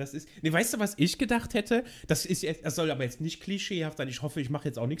 Ja, das ist. Nee, weißt du, was ich gedacht hätte? Das soll aber jetzt nicht klischeehaft sein. Ich hoffe, ich mache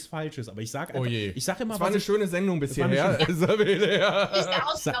jetzt auch nichts Falsches. Aber ich sage einfach. Ich sage immer, das war eine schöne Sendung bis hierher. Sabine, ja. Ist der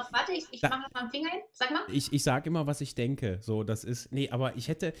Auslauf? Warte, ich mache mal den Finger hin. Sag mal. Ich sage immer, was ich denke. So, das ist. Nee, aber ich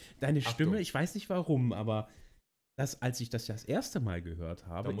hätte deine Stimme, ich weiß nicht warum, aber. Als ich das erste Mal gehört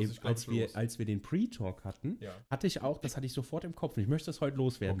habe, als wir den Pre-Talk hatten, hatte ich auch, das hatte ich sofort im Kopf und ich möchte das heute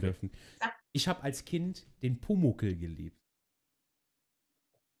loswerden dürfen. Ich habe als Kind den Pumuckl geliebt.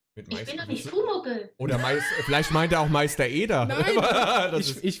 Ich bin doch nicht Pumuckl. Oder vielleicht meint er auch Meister Eder. Nein,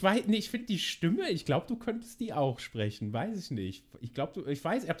 ich weiß nicht, ich finde die Stimme, ich glaube, du könntest die auch sprechen, weiß ich nicht. Ich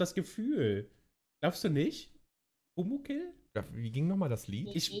habe das Gefühl. Glaubst du nicht? Pumuckl? Ja, wie ging nochmal das Lied?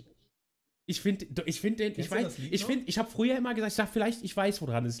 Ich habe früher immer gesagt, ich weiß,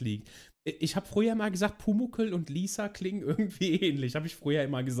 woran es liegt. Ich habe früher immer gesagt, Pumuckl und Lisa klingen irgendwie ähnlich. Habe ich früher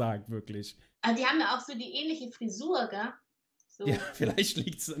immer gesagt, wirklich. Also die haben ja auch so die ähnliche Frisur, gell? So. Ja, vielleicht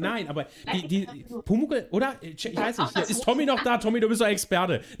liegt's. Nein, aber die Pumuckl, oder? Ich weiß nicht. Ist Tommy noch da? Tommy, du bist doch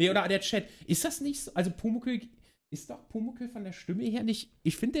Experte. Nee, oder der Chat. Ist das nicht so? Also Pumuckl, ist doch Pumuckl von der Stimme her nicht.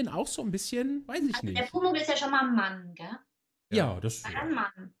 Ich finde den auch so ein bisschen, weiß ich nicht. Der Pumuckl ist ja schon mal ein Mann, gell? Ja, das ist. Ein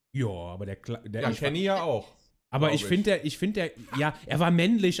Mann. Ja, aber der Kenny ja auch. Aber ich finde, ja, er war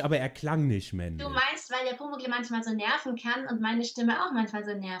männlich, aber er klang nicht männlich. Du meinst, weil der Pumuckl manchmal so nerven kann und meine Stimme auch manchmal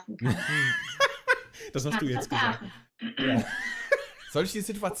so nerven kann. Das hast du jetzt gesagt. Ja. Soll ich die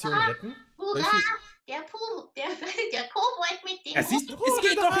Situation retten? Hurra! Der Kobold mit dem Es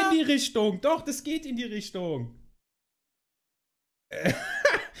geht doch in die Richtung. Doch, das geht in die Richtung.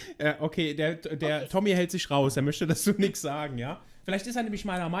 Okay, der Tommy hält sich raus. Er möchte dazu nichts sagen, ja? Vielleicht ist er nämlich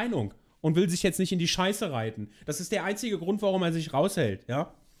meiner Meinung und will sich jetzt nicht in die Scheiße reiten. Das ist der einzige Grund, warum er sich raushält,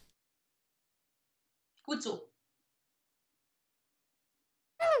 ja? Gut so.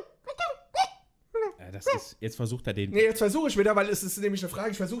 Jetzt versucht er den. Nee, jetzt versuche ich wieder, weil es ist nämlich eine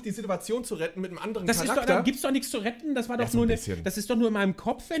Frage. Ich versuche die Situation zu retten mit einem anderen Charakter. Da gibt's doch nichts zu retten. Das war doch nur das ist doch nur in meinem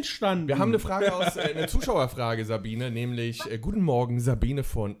Kopf entstanden. Wir haben eine Frage eine Zuschauerfrage, Sabine, nämlich guten Morgen, Sabine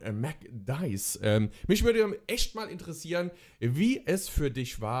von MacDice. Mich würde echt mal interessieren, wie es für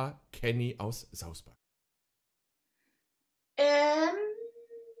dich war, Kenny aus Sausbach.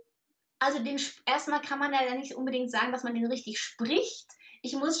 Also erstmal kann man ja nicht unbedingt sagen, dass man den richtig spricht.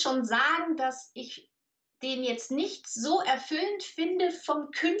 Ich muss schon sagen, dass ich den jetzt nicht so erfüllend finde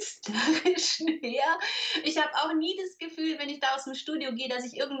vom Künstlerischen her. Ich habe auch nie das Gefühl, wenn ich da aus dem Studio gehe, dass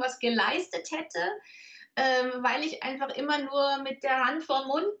ich irgendwas geleistet hätte, weil ich einfach immer nur mit der Hand vorm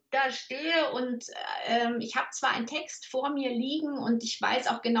Mund da stehe und ich habe zwar einen Text vor mir liegen und ich weiß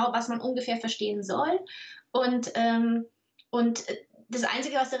auch genau, was man ungefähr verstehen soll und das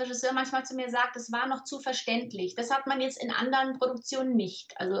Einzige, was der Regisseur manchmal zu mir sagt, das war noch zu verständlich. Das hat man jetzt in anderen Produktionen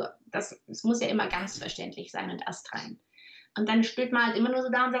nicht. Also das muss ja immer ganz verständlich sein und astrein. Und dann steht man halt immer nur so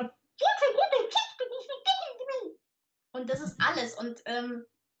da und sagt, und das ist alles. Und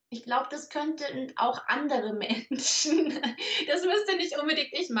ich glaube, das könnten auch andere Menschen. Das müsste nicht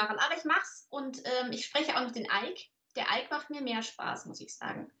unbedingt ich machen. Aber ich mach's und ich spreche auch noch den Ike. Der Ike macht mir mehr Spaß, muss ich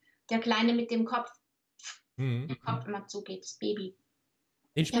sagen. Der Kleine mit dem Kopf. Der Kopf immer zugeht, das Baby.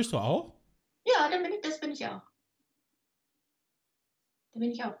 Den sprichst du auch? Ja, das bin ich auch. Da bin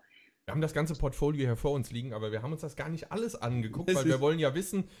ich auch. Wir haben das ganze Portfolio hier vor uns liegen, aber wir haben uns das gar nicht alles angeguckt, weil wir wollen ja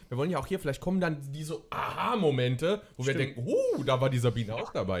wissen, wir wollen ja auch hier, vielleicht kommen dann diese Aha-Momente, wo wir denken, da war die Sabine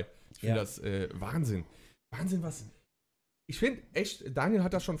auch dabei. Ich finde das Wahnsinn. Wahnsinn, was... Ich finde echt, Daniel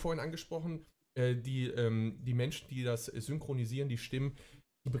hat das schon vorhin angesprochen, die Menschen, die das synchronisieren, die Stimmen,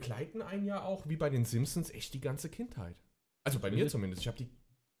 die begleiten einen ja auch, wie bei den Simpsons, echt die ganze Kindheit. Also bei mir zumindest. Ich habe die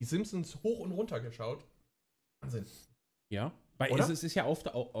Simpsons hoch und runter geschaut. Wahnsinn. Ja, weil es ist ja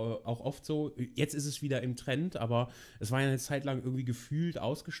oft, auch oft so, jetzt ist es wieder im Trend, aber es war ja eine Zeit lang irgendwie gefühlt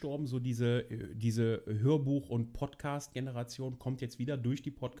ausgestorben, so diese Hörbuch- und Podcast-Generation kommt jetzt wieder durch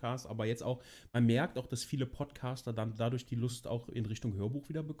die Podcasts, aber jetzt auch, man merkt auch, dass viele Podcaster dann dadurch die Lust auch in Richtung Hörbuch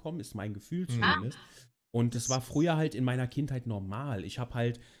wieder bekommen, ist mein Gefühl zumindest. Und das war früher halt in meiner Kindheit normal. Ich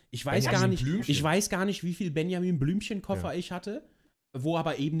weiß gar nicht, wie viel Benjamin Blümchen-Koffer ich hatte, wo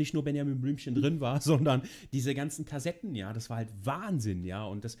aber eben nicht nur Benjamin Blümchen drin war, sondern diese ganzen Kassetten, ja, das war halt Wahnsinn, ja.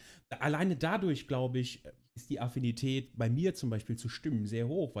 Und alleine dadurch, glaube ich, ist die Affinität bei mir zum Beispiel zu Stimmen sehr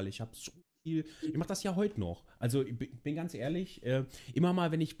hoch, weil ich habe so viel, ich mache das ja heute noch. Also ich bin ganz ehrlich, immer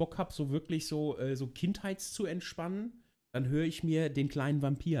mal, wenn ich Bock habe, so wirklich so Kindheits zu entspannen, dann höre ich mir den kleinen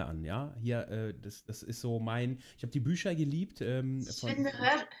Vampir an, ja. Hier, das ist so ich habe die Bücher geliebt. Ich finde,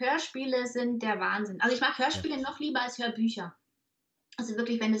 Hörspiele sind der Wahnsinn. Also ich mag Hörspiele noch lieber als Hörbücher. Also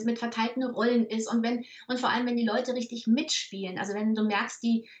wirklich, wenn es mit verteilten Rollen ist und vor allem, wenn die Leute richtig mitspielen. Also wenn du merkst,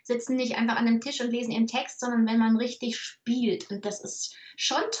 die sitzen nicht einfach an einem Tisch und lesen ihren Text, sondern wenn man richtig spielt. Und das ist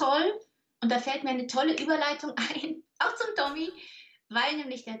schon toll. Und da fällt mir eine tolle Überleitung ein, auch zum Tommy, weil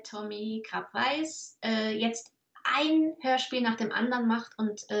nämlich der Tommy Krabweis jetzt ein Hörspiel nach dem anderen macht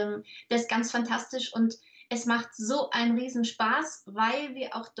und das ist ganz fantastisch und es macht so einen Riesenspaß, weil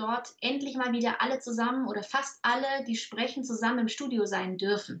wir auch dort endlich mal wieder alle zusammen oder fast alle, die sprechen, zusammen im Studio sein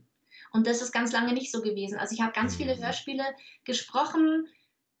dürfen. Und das ist ganz lange nicht so gewesen. Also ich habe ganz viele Hörspiele gesprochen.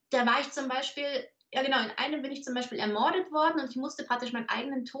 Da war ich zum Beispiel, ja genau, in einem bin ich zum Beispiel ermordet worden und ich musste praktisch meinen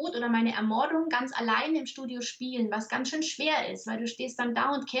eigenen Tod oder meine Ermordung ganz alleine im Studio spielen, was ganz schön schwer ist, weil du stehst dann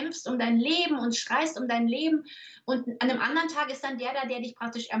da und kämpfst um dein Leben und schreist um dein Leben und an einem anderen Tag ist dann der da, der dich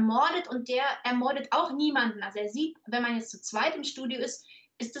praktisch ermordet und der ermordet auch niemanden. Also er sieht, wenn man jetzt zu zweit im Studio ist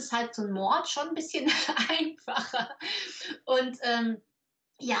es halt so ein Mord schon ein bisschen einfacher. Und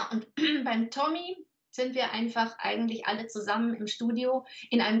und beim Tommy sind wir einfach eigentlich alle zusammen im Studio.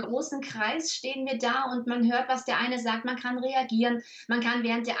 In einem großen Kreis stehen wir da und man hört, was der eine sagt. Man kann reagieren. Man kann,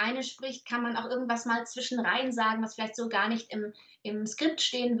 während der eine spricht, kann man auch irgendwas mal zwischenrein sagen, was vielleicht so gar nicht im Skript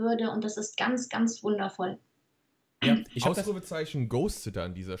stehen würde. Und das ist ganz, ganz wundervoll. Ja, Ausrufezeichen ghostet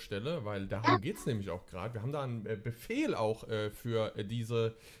an dieser Stelle, weil darum geht es nämlich auch gerade. Wir haben da einen Befehl auch für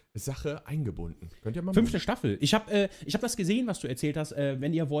diese Sache eingebunden. Könnt ihr mal 5. Staffel. Ich hab das gesehen, was du erzählt hast.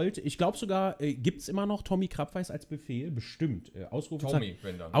 Wenn ihr wollt, ich glaube sogar, gibt es immer noch Tommy Krabweis als Befehl? Bestimmt. Tommy,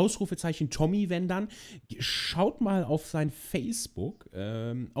 wenn dann. Ausrufezeichen Tommy, wenn dann. Schaut mal auf sein Facebook.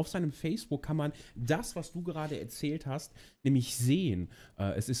 Auf seinem Facebook kann man das, was du gerade erzählt hast, nämlich sehen.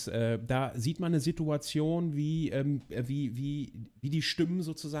 Da sieht man eine Situation, wie die Stimmen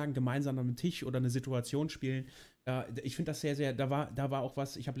sozusagen gemeinsam am Tisch oder eine Situation spielen. Ich finde das sehr, sehr, da war auch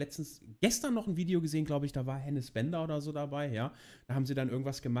was, ich habe gestern noch ein Video gesehen, glaube ich, da war Hennes Bender oder so dabei, ja, da haben sie dann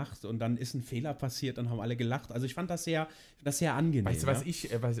irgendwas gemacht und dann ist ein Fehler passiert, dann haben alle gelacht, also ich fand das sehr angenehm. Weißt du,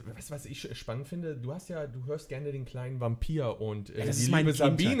 was ich spannend finde? Du hörst gerne den kleinen Vampir und die liebe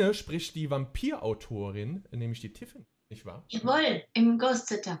Sabine spricht die Vampirautorin, nämlich die Tiffany, nicht wahr? Jawohl, im Ghost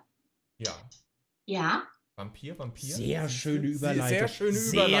Sitter. Ja. Ja. Vampir. Sehr schöne Überleitung. Sehr schöne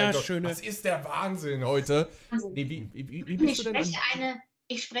Überleitung. Das ist der Wahnsinn heute. Nee, wie bist du denn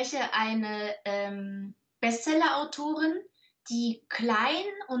Ich spreche eine Bestseller-Autorin, die klein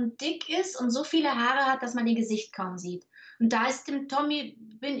und dick ist und so viele Haare hat, dass man ihr Gesicht kaum sieht. Und da ist dem Tommy,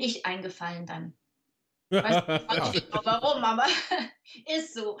 bin ich eingefallen dann. Weiß nicht genau warum, aber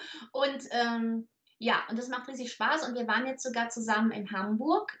ist so. Und ja, und das macht riesig Spaß. Und wir waren jetzt sogar zusammen in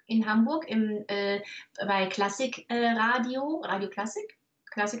Hamburg bei Klassikradio, Radio Klassik,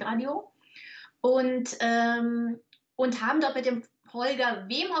 Klassikradio. Und haben dort mit dem Holger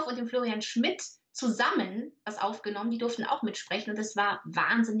Wemhoff und dem Florian Schmidt zusammen was aufgenommen. Die durften auch mitsprechen und das war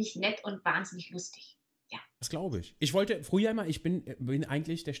wahnsinnig nett und wahnsinnig lustig. Ja. Das glaube ich. Ich wollte früher immer, ich bin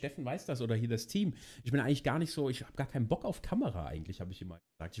eigentlich, der Steffen weiß das oder hier das Team, ich bin eigentlich gar nicht so, ich habe gar keinen Bock auf Kamera eigentlich, habe ich immer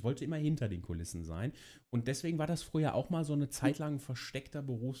gesagt. Ich wollte immer hinter den Kulissen sein und deswegen war das früher auch mal so eine Zeit lang ein versteckter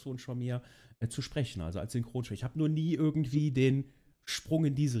Berufswunsch von mir, zu sprechen, also als Synchronsprecher. Ich habe nur nie irgendwie den Sprung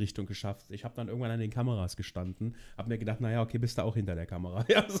in diese Richtung geschafft. Ich habe dann irgendwann an den Kameras gestanden, habe mir gedacht, naja, okay, bist du auch hinter der Kamera.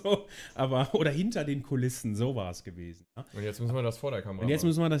 Ja, so, aber, oder hinter den Kulissen, so war es gewesen. Ja. Und jetzt müssen wir das vor der Kamera machen. Und jetzt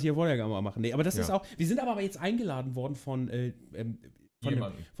müssen wir das hier vor der Kamera machen. Nee, aber das ist auch, wir sind aber jetzt eingeladen worden von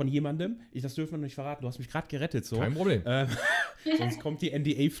jemandem. Das dürfen wir noch nicht verraten. Du hast mich gerade gerettet. So. Kein Problem. Sonst kommt die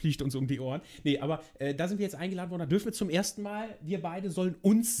NDA, fliegt uns um die Ohren. Nee, aber da sind wir jetzt eingeladen worden. Da dürfen wir zum ersten Mal, wir beide sollen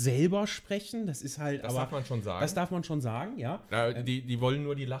uns selber sprechen. Das ist halt, das darf man schon sagen. Das darf man schon sagen, ja. Die wollen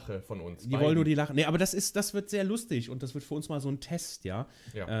nur die Lache von uns. Die wollen nur die Lache. Nee, aber das wird sehr lustig und das wird für uns mal so ein Test, ja.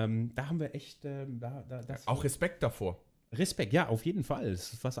 Da haben wir echt, auch Respekt davor. Respekt, ja, auf jeden Fall.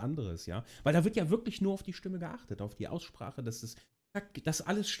 Das ist was anderes, ja. Weil da wird ja wirklich nur auf die Stimme geachtet, auf die Aussprache, das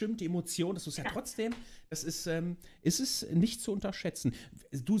alles stimmt, die Emotion, das ist ja trotzdem, ist es nicht zu unterschätzen.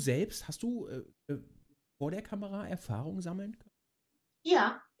 Du selbst, hast du vor der Kamera Erfahrung sammeln können?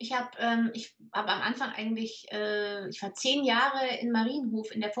 Ja, ich hab am Anfang eigentlich, ich war 10 Jahre in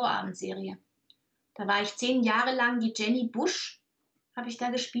Marienhof in der Vorabendserie. Da war ich 10 Jahre lang die Jenny Busch, habe ich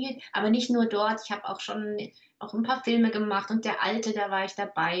da gespielt, aber nicht nur dort, ich habe auch schon ein paar Filme gemacht und der Alte, da war ich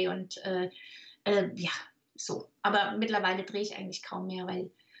dabei und ja, so. Aber mittlerweile drehe ich eigentlich kaum mehr, weil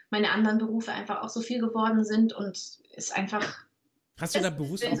meine anderen Berufe einfach auch so viel geworden sind und es einfach... Hast du da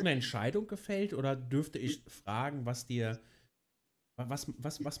bewusst auch eine Entscheidung gefällt oder dürfte ich fragen, was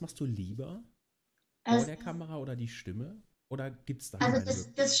machst du lieber? Vor der Kamera oder die Stimme? Oder gibt es da Also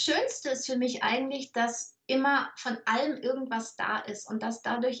das Schönste ist für mich eigentlich, dass immer von allem irgendwas da ist und dass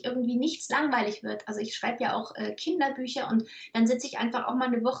dadurch irgendwie nichts langweilig wird. Also ich schreibe ja auch Kinderbücher und dann sitze ich einfach auch mal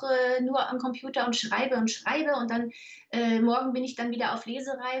eine Woche nur am Computer und schreibe und dann morgen bin ich dann wieder auf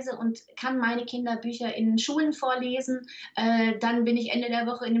Lesereise und kann meine Kinderbücher in Schulen vorlesen. Dann bin ich Ende der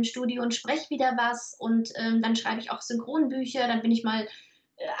Woche in einem Studio und spreche wieder was und dann schreibe ich auch Synchronbücher, dann bin ich mal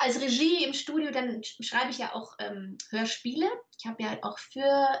als Regie im Studio, dann schreibe ich ja auch Hörspiele. Ich habe ja auch für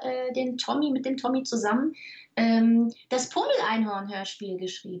mit dem Tommy zusammen das Pummel-Einhorn-Hörspiel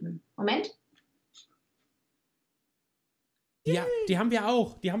geschrieben. Moment. Ja, die haben wir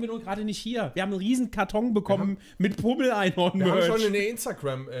auch. Die haben wir nur gerade nicht hier. Wir haben einen riesen Karton bekommen mit Pummel-Einhorn-Merch. Wir haben schon eine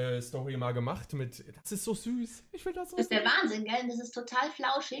Instagram-Story mal gemacht das ist so süß. Ich finde das so süß. Das ist der Wahnsinn, gell? Das ist total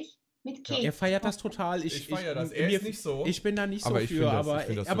flauschig. Mit Keks. Ja, er feiert das total. Ich feiere das. Er ist nicht so. Ich bin da nicht so für, aber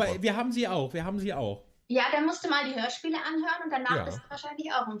wir haben sie auch. Ja, dann musst du mal die Hörspiele anhören und danach bist du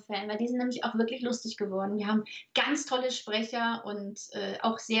wahrscheinlich auch ein Fan, weil die sind nämlich auch wirklich lustig geworden. Die haben ganz tolle Sprecher und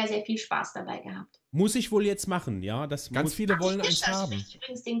auch sehr, sehr viel Spaß dabei gehabt. Muss ich wohl jetzt machen, ja? Ganz viele wollen eins haben. Spricht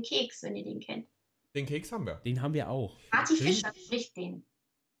übrigens den Keks, wenn ihr den kennt. Den Keks haben wir. Den haben wir auch. Marty Fischer spricht den.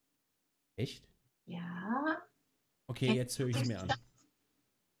 Echt? Ja. Okay, jetzt höre ich es mir an.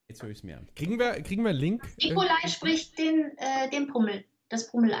 Kriegen wir einen Link? Nikolai spricht den Pummel, das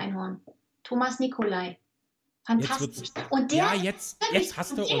Pummel-Einhorn. Thomas Nikolai. Fantastisch. Und der jetzt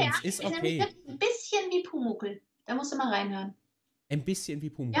hast du uns. Ist okay. Ein bisschen wie Pumuckl. Da musst du mal reinhören. Ein bisschen wie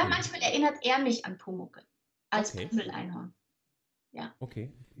Pumuckl. Ja, manchmal erinnert er mich an Pumuckl. Als Pummel-Einhorn. Ja.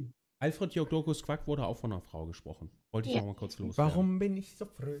 Okay. Alfred Jodorkus Quack wurde auch von einer Frau gesprochen. Wollte ich noch mal kurz loswerden. Warum bin ich so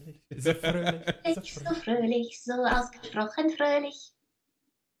fröhlich? So fröhlich, so ausgesprochen fröhlich.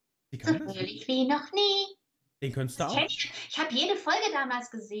 So fröhlich wie noch nie. Den könntest du auch. Ich habe jede Folge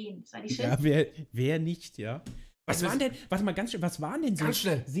damals gesehen. Das war die schönste. Ja, wer nicht, ja. Was waren denn so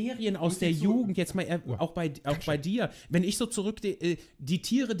Serien aus der Jugend, jetzt mal auch bei dir, wenn ich so die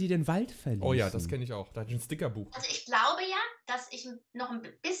Tiere, die den Wald verließen. Oh ja, das kenne ich auch. Da hatte ich ein Stickerbuch. Also ich glaube ja, dass ich noch ein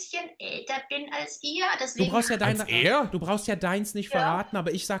bisschen älter bin als ihr. Deswegen du brauchst ja deins nicht verraten,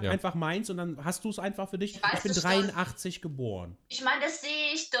 aber ich sag einfach meins und dann hast du es einfach für dich. Ich bin 83 geboren. Ich meine, das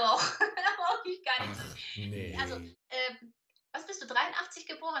sehe ich doch. Da brauche ich gar nicht. Nee. Also, was bist du, 83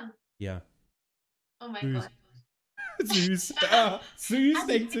 geboren? Ja. Oh mein Gott. Süß. Ja, süß, also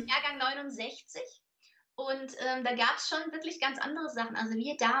denkt sie. Jahrgang 69 Und da gab es schon wirklich ganz andere Sachen. Also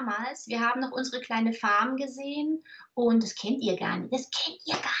wir damals, wir haben noch unsere kleine Farm gesehen und das kennt ihr gar nicht. Das kennt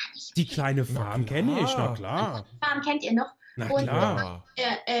ihr gar nicht. Die kleine Farm kenne ich, na Die klar. Farm kennt ihr noch? Na Und klar.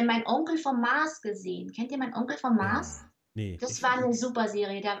 mein Onkel vom Mars gesehen. Kennt ihr meinen Onkel vom Mars? Nee. Das war eine super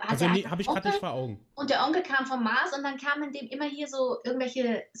Serie. Da Also hatte nee, habe ich gerade nicht vor Augen. und der Onkel kam vom Mars und dann kamen dem immer hier so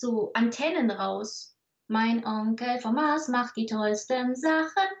irgendwelche so Antennen raus. Mein Onkel vom Mars macht die tollsten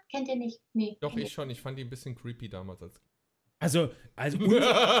Sachen. Kennt ihr nicht? Nee. Doch, ich schon. Ich fand die ein bisschen creepy damals. Also Das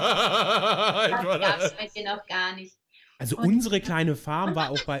kennt ihr noch gar nicht. Also Und- unsere kleine Farm war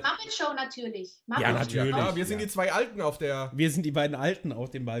auch bei... Muppet Show natürlich. Ja, natürlich. Ja, wir sind die zwei Alten auf der... Wir sind die beiden Alten auf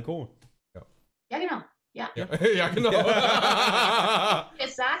dem Balkon. Ja, genau. Ja. Ja, genau. Wer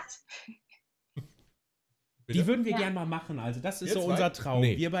es sagt? Die würden wir Ja. gern mal machen. Also das ist Wir so zwei? unser Traum.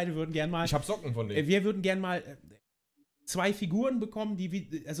 Nee. Wir beide würden gern mal... Ich hab Socken von denen. Wir würden gern mal 2 Figuren bekommen,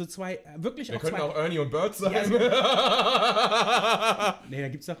 also 2, wirklich Wir auch können 2... auch Ernie und Bert sein. Nee, da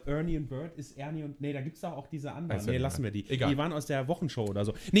gibt's doch Ernie und Bert, ist Ernie und... Nee, da gibt's doch auch diese anderen. Weiß ja Nee, nicht lassen mehr. wir die. Egal. Die waren aus der Wochenshow oder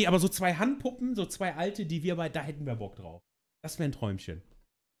so. Nee, aber so 2 Handpuppen, so 2 alte, die wir da hätten wir Bock drauf. Das wäre ein Träumchen.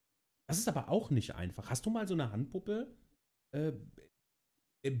 Das ist aber auch nicht einfach. Hast du mal so eine Handpuppe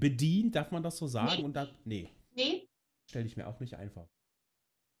bedient, darf man das so sagen? Nee. Und da, nee, Nee, stelle ich mir auch nicht einfach.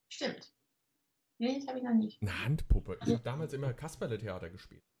 stimmt. Nee, das habe ich noch nicht. Eine Handpuppe. Ich habe damals immer Kasperle-Theater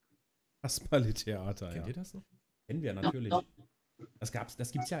gespielt. Kasperle-Theater, ja. Kennt ihr das noch? Kennen wir natürlich. Das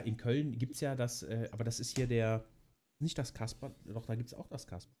gibt's ja in Köln, gibt's ja das, aber das ist hier nicht das Kasper, doch, da gibt's auch das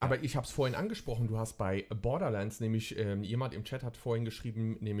Kasper. Aber ich habe es vorhin angesprochen, du hast bei Borderlands nämlich, jemand im Chat hat vorhin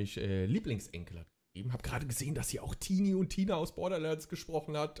geschrieben, nämlich Lieblingsenkel hat geschrieben. Hab gerade gesehen, dass sie auch Tini und Tina aus Borderlands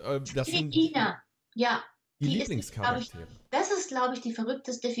gesprochen hat. Das sind Tina, ja. die die ist, Lieblingscharaktere. Das ist, glaube ich, die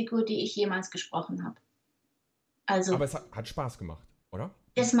verrückteste Figur, die ich jemals gesprochen habe. Also, Aber es hat Spaß gemacht, oder?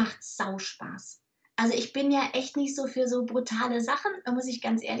 das macht sau Spaß. Also ich bin ja echt nicht so für so brutale Sachen, muss ich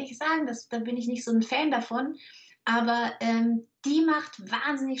ganz ehrlich sagen. Da bin ich nicht so ein Fan davon. Aber die macht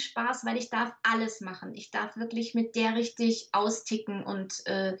wahnsinnig Spaß, weil ich darf alles machen. Ich darf wirklich mit der richtig austicken und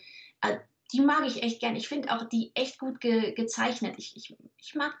die mag ich echt gern. Ich finde auch die echt gut gezeichnet.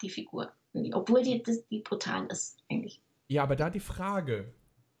 Ich mag die Figur, obwohl die brutal ist eigentlich. Ja, aber da die Frage,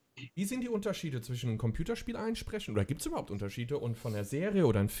 wie sind die Unterschiede zwischen einem Computerspiel einsprechen? Oder gibt es überhaupt Unterschiede? Und von der Serie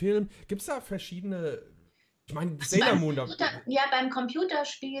oder einem Film? Gibt es da verschiedene... Ich meine, Sailor Moon... Beim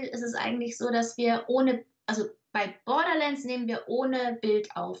Computerspiel ist es eigentlich so, dass wir also bei Borderlands nehmen wir ohne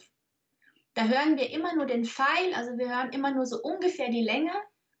Bild auf. Da hören wir immer nur den Pfeil, also wir hören immer nur so ungefähr die Länge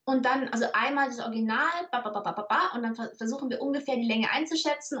und dann, also einmal das Original, und dann versuchen wir ungefähr die Länge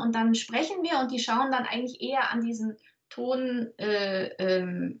einzuschätzen und dann sprechen wir und die schauen dann eigentlich eher an diesen Ton,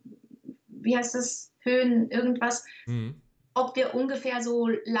 wie heißt das, Höhen, irgendwas, ob wir ungefähr so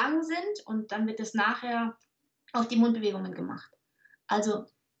lang sind und dann wird es nachher auf die Mundbewegungen gemacht. Also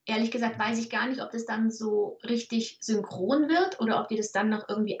ehrlich gesagt weiß ich gar nicht, ob das dann so richtig synchron wird oder ob die das dann noch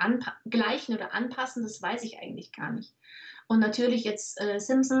irgendwie gleichen oder anpassen, das weiß ich eigentlich gar nicht. Und natürlich jetzt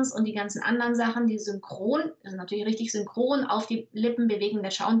Simpsons und die ganzen anderen Sachen, die synchron, also natürlich richtig synchron auf die Lippen bewegen,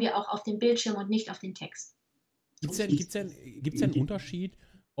 da schauen wir auch auf den Bildschirm und nicht auf den Text. Gibt's denn einen Unterschied,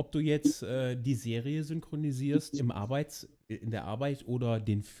 ob du jetzt die Serie synchronisierst in der Arbeit oder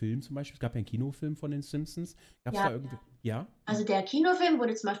den Film zum Beispiel? Es gab ja einen Kinofilm von den Simpsons. Gab's da irgendwie? Ja? Also der Kinofilm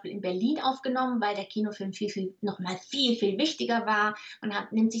wurde zum Beispiel in Berlin aufgenommen, weil der Kinofilm nochmal viel, viel wichtiger war. Man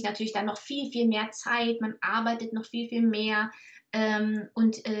nimmt sich natürlich dann noch viel, viel mehr Zeit, man arbeitet noch viel, viel mehr.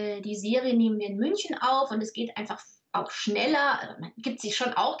 Und die Serie nehmen wir in München auf und es geht einfach auch schneller. Man gibt sich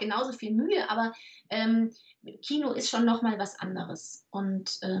schon auch genauso viel Mühe, aber Kino ist schon nochmal was anderes.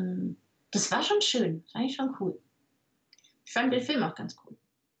 Und das war schon schön, das war eigentlich schon cool. Ich fand den Film auch ganz cool.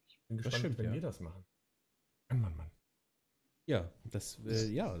 Ich bin Das gespannt, stimmt, wenn ja. wir das machen. Mann. Ja,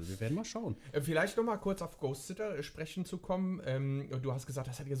 wir werden mal schauen. Vielleicht noch mal kurz auf Ghost Sitter sprechen zu kommen. Du hast gesagt,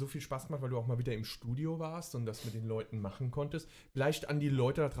 das hat dir so viel Spaß gemacht, weil du auch mal wieder im Studio warst und das mit den Leuten machen konntest. Vielleicht an die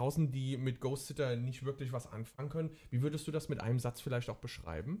Leute da draußen, die mit Ghost Sitter nicht wirklich was anfangen können. Wie würdest du das mit einem Satz vielleicht auch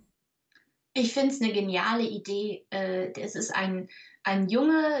beschreiben? Ich finde es eine geniale Idee. Es ist ein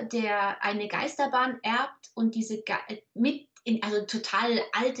Junge, der eine Geisterbahn erbt und also total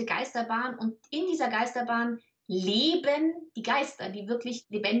alte Geisterbahn und in dieser Geisterbahn leben die Geister, die wirklich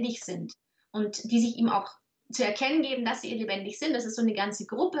lebendig sind und die sich ihm auch zu erkennen geben, dass sie lebendig sind. Das ist so eine ganze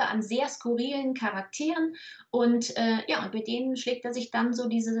Gruppe an sehr skurrilen Charakteren und und mit denen schlägt er sich dann so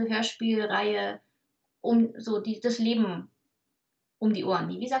diese Hörspielreihe das Leben um die Ohren.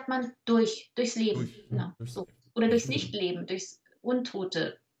 Wie sagt man? Durchs Leben. Genau. So. Oder durchs Nichtleben, durchs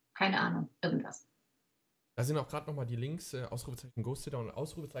Untote, keine Ahnung, irgendwas. Da sind auch gerade nochmal die Links, Ausrufezeichen Ghostsitter und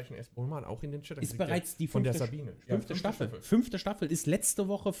Ausrufezeichen S. Bohlmann auch in den Chat. Ist bereits die von der Sabine. Fünfte Staffel. Fünfte Staffel ist letzte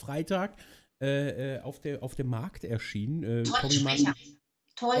Woche Freitag auf dem Markt erschienen. Tolle Sprecher.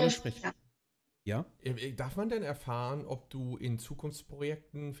 Tolle Sprecher. Ja. Darf man denn erfahren, ob du in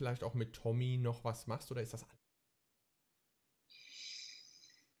Zukunftsprojekten vielleicht auch mit Tommy noch was machst oder ist das alles?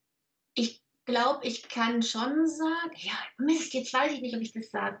 Ich glaube, ich kann schon sagen. Ja, Mist, jetzt weiß ich nicht, ob ich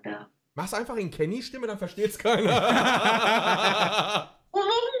das sagen darf. Mach's einfach in Kennys Stimme, dann versteht's keiner.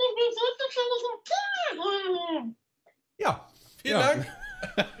 Ja, vielen Dank.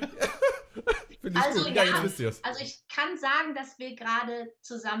 Also, ja, jetzt wisst ihr's. Also ich kann sagen, dass wir gerade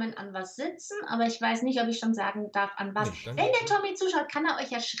zusammen an was sitzen, aber ich weiß nicht, ob ich schon sagen darf, an was. Wenn der Tommy zuschaut, kann er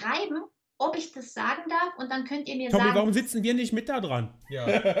euch ja schreiben, ob ich das sagen darf und dann könnt ihr mir sagen... Tommy, warum sitzen wir nicht mit da dran? Ja,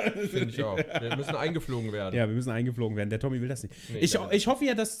 finde ich auch. Wir müssen eingeflogen werden. Ja, wir müssen eingeflogen werden. Der Tommy will das nicht. Nee, ich hoffe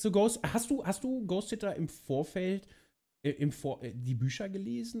ja, dass zu Ghost... Hast du Ghostsitter im Vorfeld die Bücher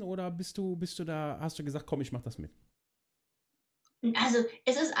gelesen oder bist du da, hast du gesagt, komm, ich mach das mit? Also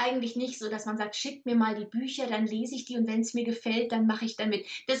es ist eigentlich nicht so, dass man sagt, schickt mir mal die Bücher, dann lese ich die und wenn es mir gefällt, dann mache ich damit.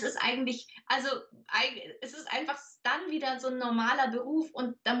 Das ist eigentlich, also es ist einfach dann wieder so ein normaler Beruf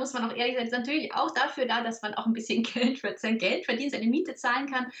und da muss man auch ehrlich sein, ist natürlich auch dafür da, dass man auch ein bisschen sein Geld verdient, seine Miete zahlen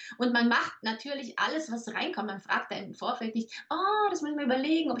kann und man macht natürlich alles, was reinkommt. Man fragt da im Vorfeld nicht, oh, das muss ich mir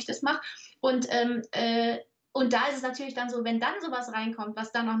überlegen, ob ich das mache und da ist es natürlich dann so, wenn dann sowas reinkommt,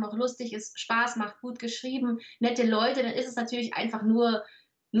 was dann auch noch lustig ist, Spaß macht, gut geschrieben, nette Leute, dann ist es natürlich einfach nur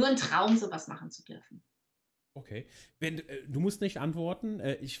ein Traum, sowas machen zu dürfen. Okay. Du musst nicht antworten,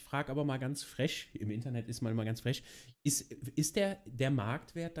 ich frage aber mal ganz frech, im Internet ist man immer ganz frech, ist der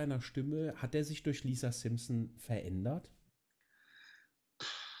Marktwert deiner Stimme, hat der sich durch Lisa Simpson verändert?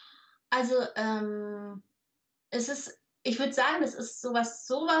 Also, ich würde sagen, das ist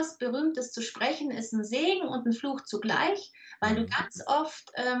sowas Berühmtes zu sprechen, ist ein Segen und ein Fluch zugleich, weil du ganz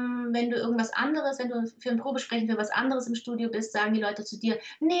oft, wenn du für ein Probesprechen für was anderes im Studio bist, sagen die Leute zu dir,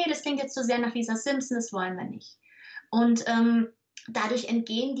 nee, das klingt jetzt zu sehr nach Lisa Simpson, das wollen wir nicht. Und dadurch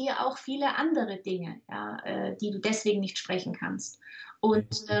entgehen dir auch viele andere Dinge, ja, die du deswegen nicht sprechen kannst.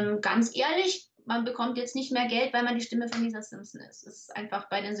 Und ganz ehrlich, man bekommt jetzt nicht mehr Geld, weil man die Stimme von Lisa Simpson ist. Das ist einfach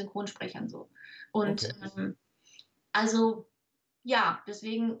bei den Synchronsprechern so. Und also ja,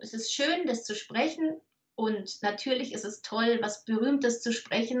 deswegen ist es schön, das zu sprechen und natürlich ist es toll, was Berühmtes zu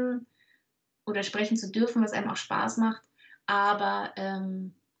sprechen oder sprechen zu dürfen, was einem auch Spaß macht, aber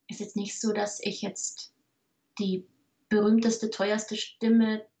es ist jetzt nicht so, dass ich jetzt die berühmteste, teuerste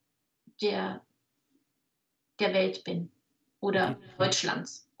Stimme der Welt bin oder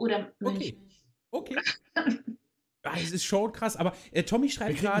Deutschlands oder München. Okay. Es ist schon krass, aber Tommy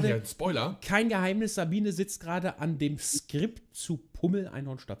schreibt gerade, Spoiler. Kein Geheimnis, Sabine sitzt gerade an dem Skript zu Pummel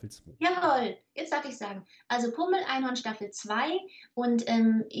Einhorn Staffel 2. Jawohl, jetzt darf ich sagen. Also Pummel Einhorn Staffel 2 und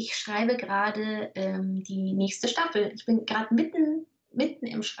ich schreibe gerade die nächste Staffel. Ich bin gerade mitten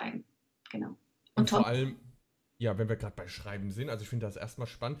im Schreiben. Genau. Und vor allem, ja, wenn wir gerade bei Schreiben sind, also ich finde das erstmal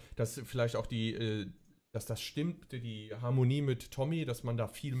spannend, dass vielleicht auch dass das stimmt, die Harmonie mit Tommy, dass man da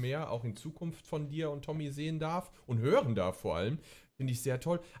viel mehr auch in Zukunft von dir und Tommy sehen darf und hören darf vor allem, finde ich sehr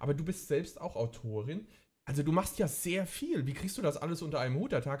toll. Aber du bist selbst auch Autorin, also du machst ja sehr viel. Wie kriegst du das alles unter einem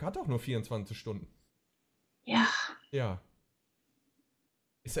Hut? Der Tag hat doch nur 24 Stunden. Ja. Ja.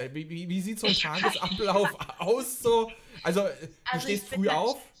 Wie sieht so ein Tagesablauf aus? So? Also du stehst früh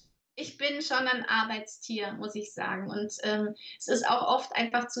auf? Ich bin schon ein Arbeitstier, muss ich sagen. Und es ist auch oft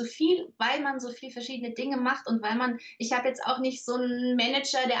einfach zu viel, weil man so viele verschiedene Dinge macht und ich habe jetzt auch nicht so einen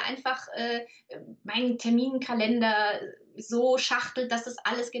Manager, der einfach meinen Terminkalender so schachtelt, dass das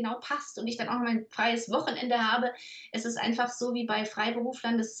alles genau passt und ich dann auch mein freies Wochenende habe. Es ist einfach so, wie bei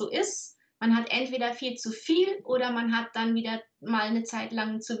Freiberuflern das so ist. Man hat entweder viel zu viel oder man hat dann wieder mal eine Zeit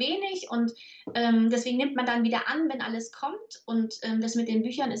lang zu wenig und deswegen nimmt man dann wieder an, wenn alles kommt und das mit den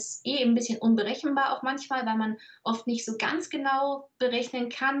Büchern ist ein bisschen unberechenbar auch manchmal, weil man oft nicht so ganz genau berechnen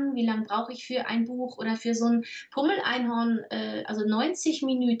kann, wie lange brauche ich für ein Buch oder für so ein Pummeleinhorn, also 90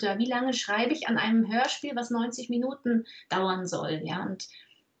 Minuten, wie lange schreibe ich an einem Hörspiel, was 90 Minuten dauern soll, ja, und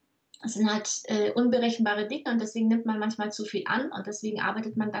das sind halt unberechenbare Dinge und deswegen nimmt man manchmal zu viel an und deswegen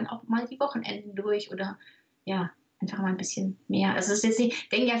arbeitet man dann auch mal die Wochenenden durch oder ja, einfach mal ein bisschen mehr. Also es ist jetzt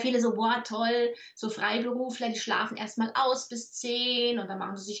nicht, denken ja viele so, boah, toll, so Freiberufler, die schlafen erstmal aus bis 10 und dann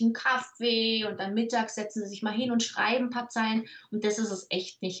machen sie sich einen Kaffee und dann mittags setzen sie sich mal hin und schreiben ein paar Zeilen und das ist es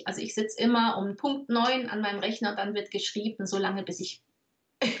echt nicht. Also ich sitze immer um Punkt 9 an meinem Rechner und dann wird geschrieben, so lange bis ich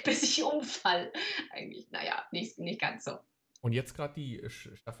umfall. Eigentlich, naja, nicht ganz so. Und jetzt gerade die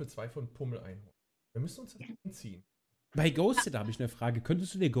Staffel 2 von Pummel Einhorn. Wir müssen uns das anziehen. Bei Ghostsitter habe ich eine Frage.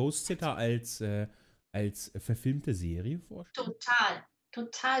 Könntest du dir Ghostsitter als als verfilmte Serie vorstellen?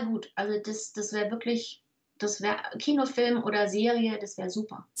 Total gut. Also das wäre wirklich, das wäre Kinofilm oder Serie, das wäre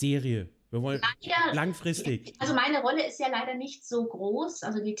super. Serie. Wir wollen Leider, langfristig. also meine Rolle ist ja leider nicht so groß.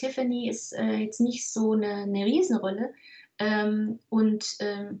 Also die Tiffany ist jetzt nicht so eine Riesenrolle.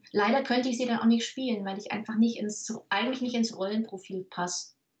 Leider könnte ich sie dann auch nicht spielen, weil ich einfach eigentlich nicht ins Rollenprofil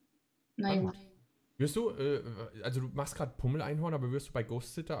passe. Naja. Wirst du, also du machst gerade Pummel-Einhorn, aber wirst du bei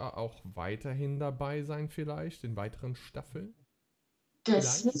Ghost Sitter auch weiterhin dabei sein vielleicht, in weiteren Staffeln?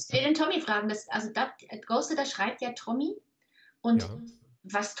 Das müsst ihr den Tommy fragen. Ghost Sitter schreibt ja Tommy und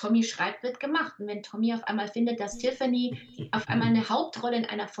was Tommy schreibt, wird gemacht. Und wenn Tommy auf einmal findet, dass Tiffany auf einmal eine Hauptrolle in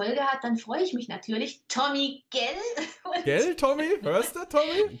einer Folge hat, dann freue ich mich natürlich. Tommy, gell? Gell, Tommy? Hörst du,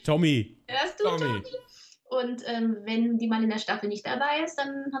 Tommy? Tommy. Hörst du, Tommy? Und wenn die mal in der Staffel nicht dabei ist,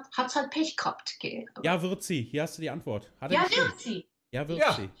 dann hat's halt Pech gehabt. Gell? Ja, wird sie. Hier hast du die Antwort. Ja, wird sie. Ja, wird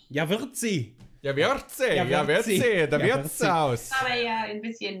sie. Ja, wird sie. Ja, wird sie. Ja, wird sie. Da wird's aus. Aber ja, ein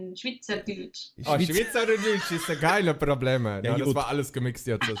bisschen Schweizerdeutsch. Schweizerdeutsch ist ein geiler Problem. Ja, das gut. war alles gemixt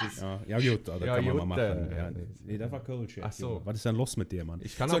jetzt. Das ist ja gut, da kann man mal machen. Ja, nee, das war Kölsch. Ach so. Was ist denn los mit dir, Mann?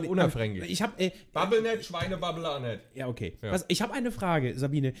 Ich kann auch unerfränglisch. Babbel nicht, Schweine babbel auch nicht. Ja, okay. Ja. Ich habe eine Frage,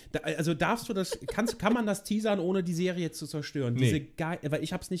 Sabine. Also darfst du das, kann man das teasern, ohne die Serie zu zerstören? Nee. Weil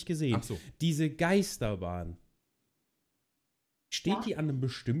ich habe es nicht gesehen. Ach so. Diese Geisterbahn. Steht die an einem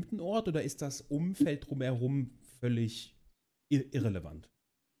bestimmten Ort oder ist das Umfeld drumherum völlig irrelevant?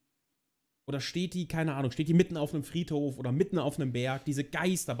 Oder steht die, keine Ahnung, steht die mitten auf einem Friedhof oder mitten auf einem Berg, diese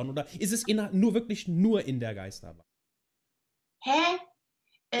Geisterbahn? Oder ist es wirklich nur in der Geisterbahn? Hä?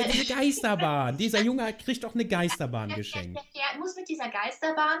 Diese Geisterbahn. Dieser Junge kriegt doch eine Geisterbahn geschenkt. Der muss mit dieser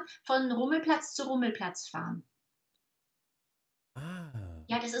Geisterbahn von Rummelplatz zu Rummelplatz fahren. Ah.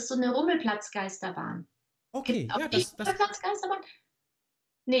 Ja, das ist so eine Rummelplatz-Geisterbahn. Okay, ja, das Geisterbahn?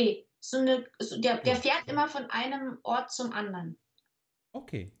 Nee, der fährt immer von einem Ort zum anderen.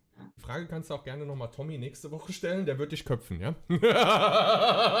 Okay. Die Frage kannst du auch gerne nochmal Tommy nächste Woche stellen, der wird dich köpfen, ja?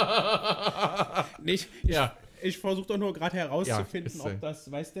 Nicht? Ja. Ich versuche doch nur gerade herauszufinden, ob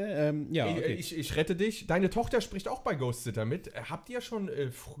das, weißt du, ja. Okay. Ich rette dich. Deine Tochter spricht auch bei Ghost Sitter mit. Habt ihr schon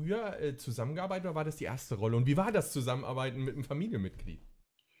früher zusammengearbeitet oder war das die erste Rolle? Und wie war das Zusammenarbeiten mit einem Familienmitglied?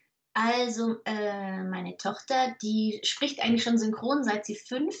 Also, meine Tochter, die spricht eigentlich schon synchron, seit sie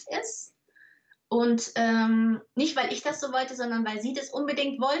 5 ist. Und nicht, weil ich das so wollte, sondern weil sie das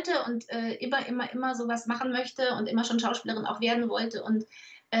unbedingt wollte und immer sowas machen möchte und immer schon Schauspielerin auch werden wollte. Und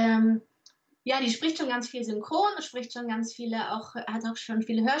die spricht schon ganz viel synchron, spricht schon ganz viele, hat auch schon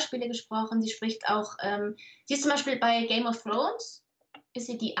viele Hörspiele gesprochen. Sie spricht auch, sie ist zum Beispiel bei Game of Thrones, ist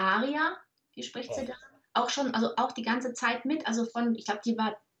sie die Aria, die spricht sie da. Auch schon, also auch die ganze Zeit mit, also ich glaube, die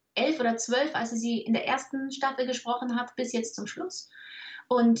war 11 oder 12, als sie in der ersten Staffel gesprochen hat, bis jetzt zum Schluss.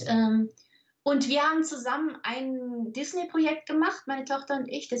 Und wir haben zusammen ein Disney-Projekt gemacht, meine Tochter und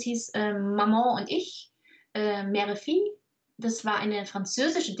ich. Das hieß Maman und ich, Mere Fille. Das war eine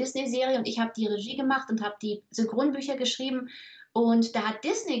französische Disney-Serie und ich habe die Regie gemacht und habe die Synchronbücher geschrieben. Und da hat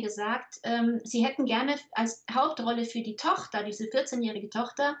Disney gesagt, sie hätten gerne als Hauptrolle für die Tochter, diese 14-jährige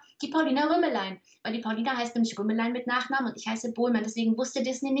Tochter, die Paulina Rümmelein. Weil die Paulina heißt nämlich Rümmelein mit Nachnamen und ich heiße Bohlmann. Deswegen wusste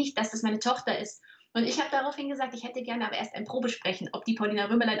Disney nicht, dass das meine Tochter ist. Und ich habe daraufhin gesagt, ich hätte gerne aber erst ein Probesprechen, ob die Paulina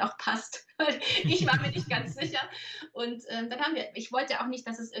Rümmelein auch passt. Ich war mir nicht ganz sicher. Und ich wollte auch nicht,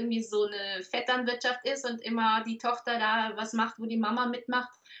 dass es irgendwie so eine Vetternwirtschaft ist und immer die Tochter da was macht, wo die Mama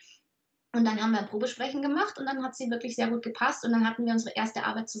mitmacht. Und dann haben wir ein Probesprechen gemacht und dann hat sie wirklich sehr gut gepasst. Und dann hatten wir unsere erste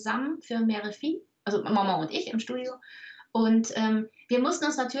Arbeit zusammen für Mere Fille, also Mama und ich im Studio. Und wir mussten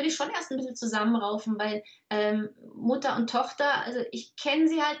uns natürlich schon erst ein bisschen zusammenraufen, weil Mutter und Tochter, also ich kenne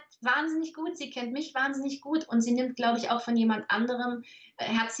sie halt wahnsinnig gut, sie kennt mich wahnsinnig gut und sie nimmt, glaube ich, auch von jemand anderem,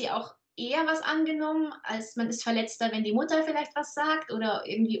 hat sie auch eher was angenommen, als man ist verletzter, wenn die Mutter vielleicht was sagt oder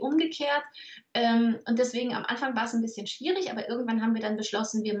irgendwie umgekehrt. Und deswegen am Anfang war es ein bisschen schwierig, aber irgendwann haben wir dann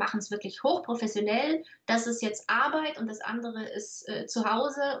beschlossen, wir machen es wirklich hochprofessionell. Das ist jetzt Arbeit und das andere ist zu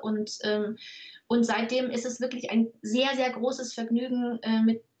Hause und seitdem ist es wirklich ein sehr, sehr großes Vergnügen,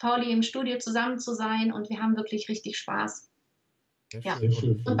 mit Pauli im Studio zusammen zu sein und wir haben wirklich richtig Spaß. Ja.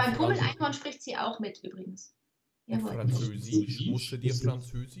 Und beim Pummel-Einhorn spricht sie auch mit übrigens. Französisch? Musst du dir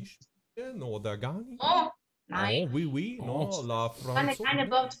Französisch sprechen oder gar nicht? Oh, nein. Oh, oui, oui. No, la Française. Keine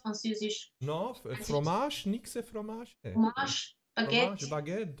Wort Französisch. No, Fromage, nix Fromage. Fromage, Baguette. Fromage,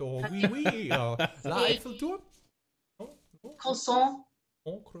 Baguette, oh, oui, oui. La Eiffelturm? Croissant.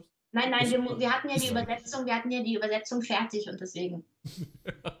 Oh, Croissant. Nein, wir hatten ja die Übersetzung fertig und deswegen.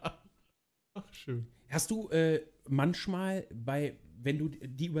 Ach, schön. Hast du manchmal wenn du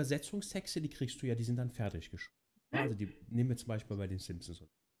die Übersetzungstexte, die kriegst du ja, die sind dann fertig geschrieben. Also die nehmen wir zum Beispiel bei den Simpsons.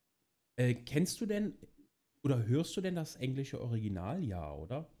 Kennst du denn oder hörst du denn das englische Original? Ja,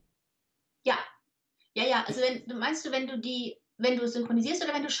 oder? Ja, ja. Also meinst du, wenn du synchronisierst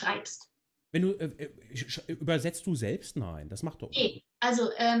oder wenn du schreibst? Wenn du, übersetzt du selbst? Nein, das macht doch. Nee, also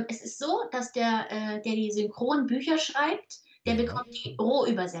es ist so, dass der die Synchronbücher schreibt, der Ja, bekommt die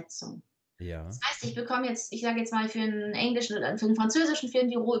Rohübersetzung. Das ja, heißt, ich bekomme jetzt, ich sage jetzt mal für einen englischen oder für einen französischen Film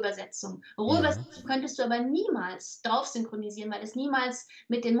die Rohübersetzung. ja, Rohübersetzung könntest du aber niemals drauf synchronisieren, weil es niemals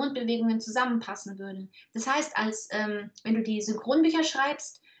mit den Mundbewegungen zusammenpassen würde. Das heißt, wenn du die Synchronbücher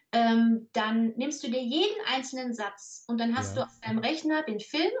schreibst, dann nimmst du dir jeden einzelnen Satz und dann hast du ja, auf deinem Rechner den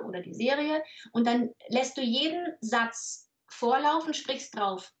Film oder die Serie und dann lässt du jeden Satz vorlaufen, sprichst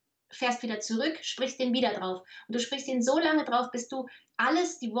drauf, fährst wieder zurück, sprichst den wieder drauf. Und du sprichst den so lange drauf, bis du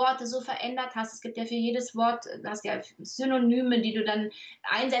die Worte so verändert hast. Es gibt ja für jedes Wort, du hast ja Synonyme, die du dann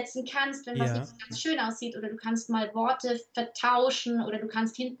einsetzen kannst, wenn was nicht ja, so ganz schön aussieht. Oder du kannst mal Worte vertauschen oder du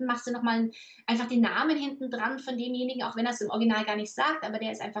kannst machst du nochmal einfach den Namen hinten dran von demjenigen, auch wenn er es im Original gar nicht sagt, aber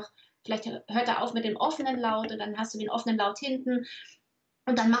der ist einfach, vielleicht hört er auf mit dem offenen Laut und dann hast du den offenen Laut hinten.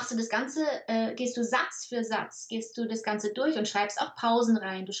 Und dann machst du das Ganze, gehst du Satz für Satz, gehst du das Ganze durch und schreibst auch Pausen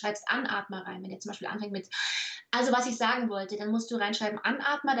rein. Du schreibst Anatmer rein. Wenn der zum Beispiel anfängt mit, also was ich sagen wollte, dann musst du reinschreiben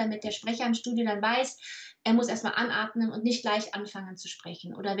Anatmer, damit der Sprecher im Studio dann weiß, er muss erstmal anatmen und nicht gleich anfangen zu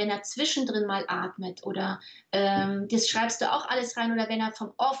sprechen. Oder wenn er zwischendrin mal atmet oder das schreibst du auch alles rein. Oder wenn er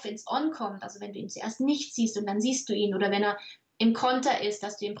vom Off ins On kommt, also wenn du ihn zuerst nicht siehst und dann siehst du ihn. Oder wenn er im Konter ist,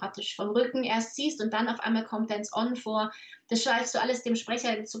 dass du ihn praktisch vom Rücken erst siehst und dann auf einmal kommt er ins On vor. Das schreibst du alles dem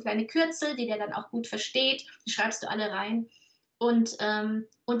Sprecher, so kleine Kürzel, die der dann auch gut versteht, die schreibst du alle rein. Und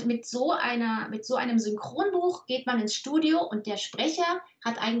mit so einem Synchronbuch geht man ins Studio und der Sprecher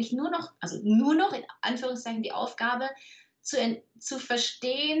hat eigentlich nur noch in Anführungszeichen die Aufgabe, zu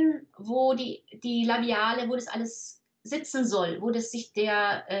verstehen, wo die Labiale, wo das alles sitzen soll, wo das sich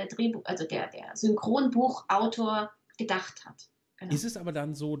der der Synchronbuchautor gedacht hat. Genau. Ist es aber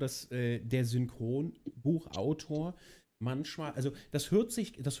dann so, dass der Synchronbuchautor manchmal, also das hörte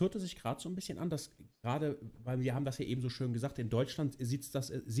sich gerade so ein bisschen an, dass gerade, weil wir haben das ja eben so schön gesagt, in Deutschland sieht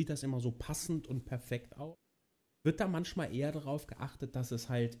das immer so passend und perfekt aus. Wird da manchmal eher darauf geachtet, dass es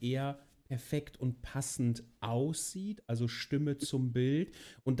halt eher perfekt und passend aussieht, also Stimme zum Bild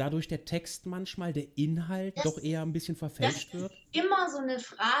und dadurch der Text manchmal, der Inhalt doch eher ein bisschen verfälscht wird? Das ist immer so eine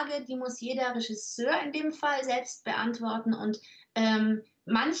Frage, die muss jeder Regisseur in dem Fall selbst beantworten. Und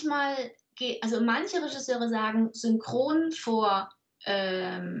manche Regisseure sagen Synchron vor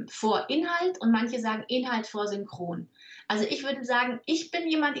Inhalt und manche sagen Inhalt vor Synchron. Also ich würde sagen, ich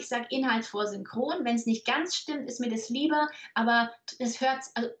sage Inhalt vor Synchron. Wenn es nicht ganz stimmt, ist mir das lieber, aber es hört,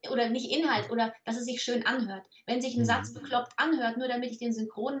 oder nicht Inhalt, oder dass es sich schön anhört. Wenn sich ein Satz bekloppt anhört, nur damit ich den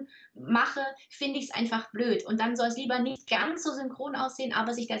Synchron mache, finde ich es einfach blöd. Und dann soll es lieber nicht ganz so synchron aussehen,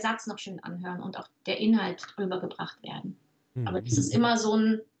 aber sich der Satz noch schön anhören und auch der Inhalt rübergebracht werden. Aber das ist immer so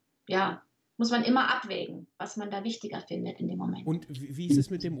muss man immer abwägen, was man da wichtiger findet in dem Moment. Und wie ist es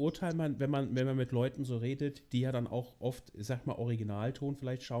mit dem Urteil, wenn man mit Leuten so redet, die ja dann auch oft, ich sag mal, Originalton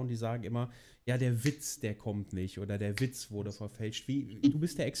vielleicht schauen, die sagen immer, ja, der Witz, der kommt nicht oder der Witz wurde verfälscht. Du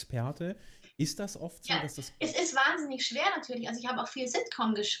bist der Experte. Ist das oft so, dass das... Es ist wahnsinnig schwer natürlich. Also ich habe auch viel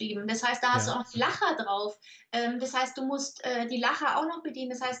Sitcom geschrieben. Das heißt, da hast du auch die Lacher drauf. Das heißt, du musst die Lacher auch noch bedienen.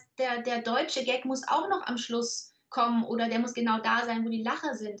 Das heißt, der deutsche Gag muss auch noch am Schluss kommen oder der muss genau da sein, wo die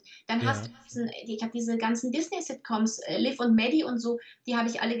Lacher sind. Dann hast du ich habe diese ganzen Disney-Sitcoms, Liv und Maddie und so, die habe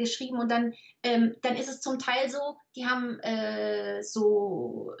ich alle geschrieben und dann ist es zum Teil so, die haben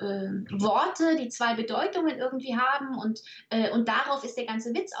Worte, die zwei Bedeutungen irgendwie haben und darauf ist der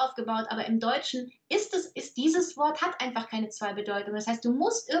ganze Witz aufgebaut, aber im Deutschen ist dieses Wort hat einfach keine zwei Bedeutungen. Das heißt, du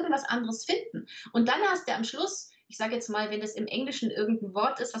musst irgendwas anderes finden und dann hast du am Schluss, ich sage jetzt mal, wenn das im Englischen irgendein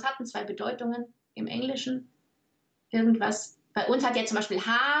Wort ist, was hat denn zwei Bedeutungen im Englischen? Irgendwas. Bei uns hat ja zum Beispiel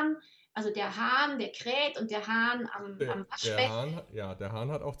Hahn, also der Hahn, der kräht und der Hahn am Waschbecken. Der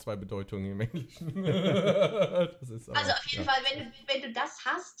Hahn hat auch zwei Bedeutungen im Englischen. Also auf jeden Fall, wenn du das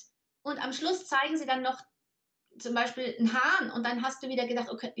hast und am Schluss zeigen sie dann noch zum Beispiel einen Hahn und dann hast du wieder gedacht,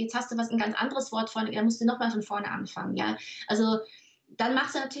 okay, jetzt hast du ein ganz anderes Wort vorne, dann musst du nochmal von vorne anfangen. Ja? Also dann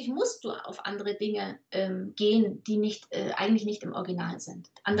musst du auf andere Dinge gehen, die eigentlich nicht im Original sind.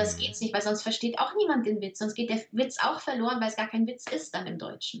 Anders geht es nicht, weil sonst versteht auch niemand den Witz. Sonst geht der Witz auch verloren, weil es gar kein Witz ist dann im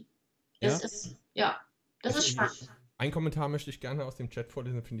Deutschen. Das ist spannend. Ein Kommentar möchte ich gerne aus dem Chat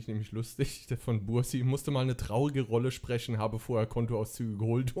vorlesen, finde ich nämlich lustig. Der von Bursi musste mal eine traurige Rolle sprechen, habe vorher Kontoauszüge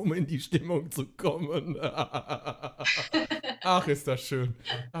geholt, um in die Stimmung zu kommen. Ach, ist das schön.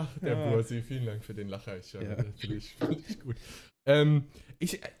 Ach, der Bursi, vielen Dank für den Lacher. Finde ich gut.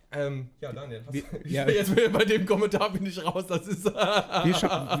 Ja, Daniel, Ja. jetzt bei dem Kommentar bin ich raus, das ist...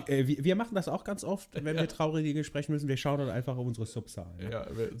 wir machen das auch ganz oft, wenn wir traurige Dinge sprechen müssen. Wir schauen dann einfach auf unsere Subzahlen. Ja,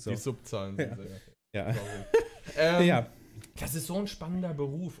 So. die Subzahlen sind Ja. sehr. Ja. Das ist so ein spannender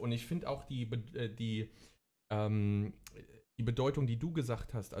Beruf und ich finde auch die Bedeutung, die du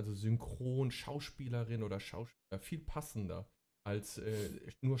gesagt hast, also Synchron, Schauspielerin oder Schauspieler, viel passender als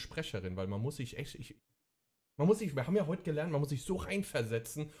nur Sprecherin, weil man muss sich echt, wir haben ja heute gelernt, man muss sich so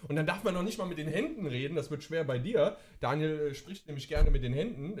reinversetzen und dann darf man noch nicht mal mit den Händen reden, das wird schwer bei dir. Daniel spricht nämlich gerne mit den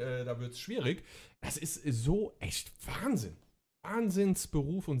Händen, da wird es schwierig. Das ist so echt Wahnsinn.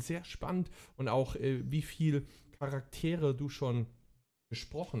 Wahnsinnsberuf und sehr spannend und auch wie viel Charaktere du schon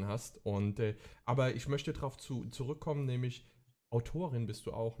gesprochen hast. Aber ich möchte darauf zurückkommen, nämlich Autorin bist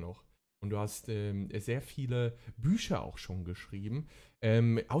du auch noch. Und du hast sehr viele Bücher auch schon geschrieben.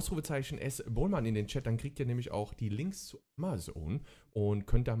 Ausrufezeichen S. Bohlmann in den Chat, dann kriegt ihr nämlich auch die Links zu Amazon und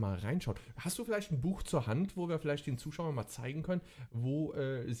könnt da mal reinschauen. Hast du vielleicht ein Buch zur Hand, wo wir vielleicht den Zuschauern mal zeigen können, wo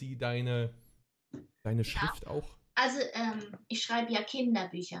sie deine Schrift auch... Also ich schreibe ja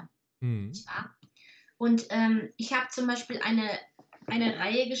Kinderbücher. Mhm. Ja. Und ich habe zum Beispiel eine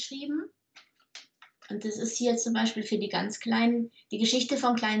Reihe geschrieben. Und das ist hier zum Beispiel für die ganz Kleinen, die Geschichte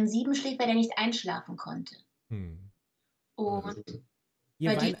vom kleinen Siebenschläfer, der nicht einschlafen konnte. Und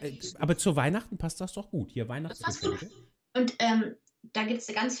aber zu Weihnachten passt das doch gut. Hier Weihnachtsgeschenke. Und da gibt es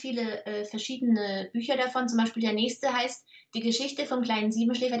ganz viele verschiedene Bücher davon. Zum Beispiel der nächste heißt Die Geschichte vom kleinen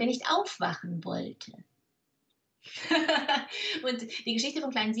Siebenschläfer, der nicht aufwachen wollte. Und die Geschichte vom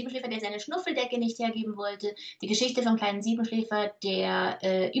kleinen Siebenschläfer, der seine Schnuffeldecke nicht hergeben wollte. Die Geschichte vom kleinen Siebenschläfer,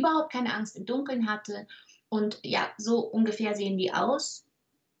 der überhaupt keine Angst im Dunkeln hatte. Und ja, so ungefähr sehen die aus.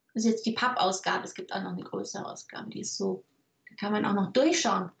 Das ist jetzt die Pappausgabe. Es gibt auch noch eine größere Ausgabe. Die ist so, da kann man auch noch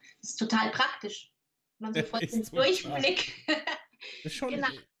durchschauen. Das ist total praktisch. Man sofort den Durchblick. Das, schon, Genau.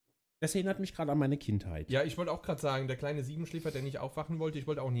 Das erinnert mich gerade an meine Kindheit. Ja, ich wollte auch gerade sagen, der kleine Siebenschläfer, der nicht aufwachen wollte, ich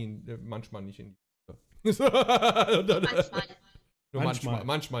wollte auch manchmal nicht in die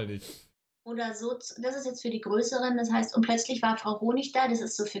manchmal nicht. Oder so, das ist jetzt für die Größeren, das heißt, und plötzlich war Frau Honig da, das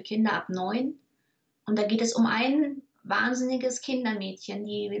ist so für Kinder ab 9. Und da geht es um ein wahnsinniges Kindermädchen,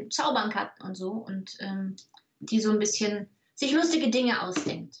 die zaubern kann und so und die so ein bisschen sich lustige Dinge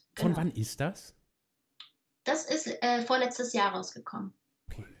ausdenkt. Von Genau. wann ist das? Das ist vorletztes Jahr rausgekommen.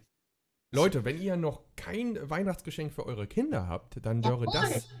 Okay. Leute, wenn ihr noch kein Weihnachtsgeschenk für eure Kinder habt, dann wäre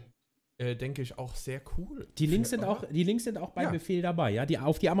das... denke ich, auch sehr cool. Die Links sind auch beim Befehl dabei, ja?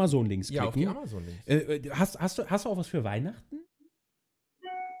 Auf die Amazon-Links klicken. Ja, auf die Amazon-Links. Hast du auch was für Weihnachten?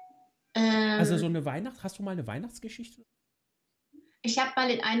 Also so eine hast du mal eine Weihnachtsgeschichte? Ich habe mal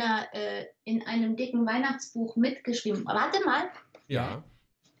in einem dicken Weihnachtsbuch mitgeschrieben. Warte mal. Ja.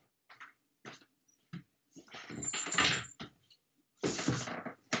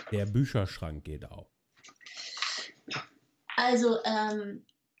 Der Bücherschrank geht auch. Also,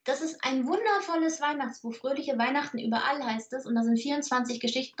 das ist ein wundervolles Weihnachtsbuch. Fröhliche Weihnachten überall heißt es. Und da sind 24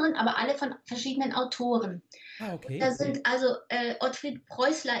 Geschichten drin, aber alle von verschiedenen Autoren. Ah, okay. Da sind also Ottfried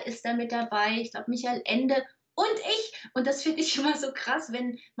Preußler ist da mit dabei. Ich glaube, Michael Ende und ich. Und das finde ich immer so krass,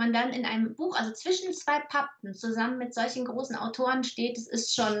 wenn man dann in einem Buch, also zwischen zwei Pappen, zusammen mit solchen großen Autoren steht. Das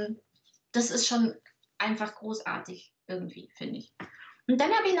ist schon einfach großartig irgendwie, finde ich. Und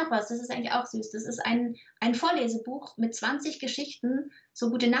dann habe ich noch was, das ist eigentlich auch süß. Das ist ein Vorlesebuch mit 20 Geschichten, so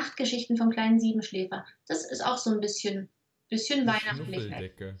gute Nachtgeschichten vom kleinen Siebenschläfer. Das ist auch so ein bisschen weihnachtlich.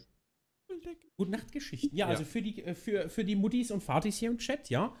 Gute Nachtgeschichten. Ja, also für die Muttis und Vatis hier im Chat,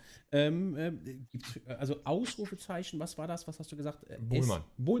 ja. Also Ausrufezeichen, was war das? Was hast du gesagt? Bohlmann.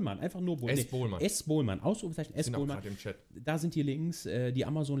 Bohlmann, einfach nur Bohlmann. S. Bohlmann. Ausrufezeichen S. Bohlmann. Im Chat. Da sind die Links, die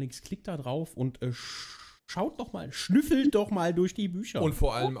Amazon-Links. Klickt da drauf und schaut doch mal, schnüffelt doch mal durch die Bücher. Und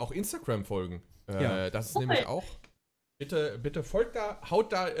vor allem auch Instagram folgen. Das ist nämlich auch. Bitte folgt da,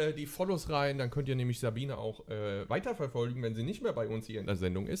 haut da die Follows rein, dann könnt ihr nämlich Sabine auch weiterverfolgen, wenn sie nicht mehr bei uns hier in der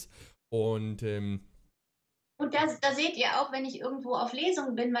Sendung ist. Und da seht ihr auch, wenn ich irgendwo auf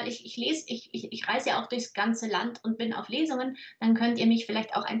Lesungen bin, weil ich reise ja auch durchs ganze Land und bin auf Lesungen, dann könnt ihr mich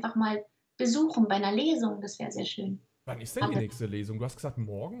vielleicht auch einfach mal besuchen bei einer Lesung, das wäre sehr schön. Wann ist denn die nächste Lesung? Du hast gesagt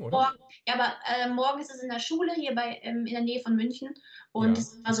morgen, oder? Morgen. Ja, aber morgen ist es in der Schule hier in der Nähe von München und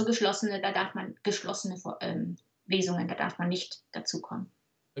es sind also geschlossene Lesungen, da darf man nicht dazukommen.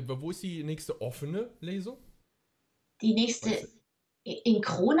 Wo ist die nächste offene Lesung? Die nächste, in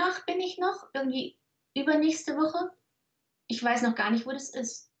Kronach bin ich noch, irgendwie übernächste Woche. Ich weiß noch gar nicht, wo das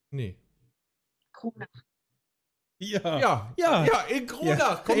ist. Nee. Kronach. Ja, in Kronach.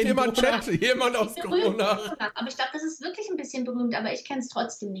 Ja, kommt jemand Chat, jemand aus Kronach. Aber ich glaube, das ist wirklich ein bisschen berühmt, aber ich kenne es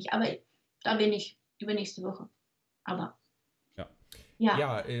trotzdem nicht. Aber da bin ich übernächste Woche. Aber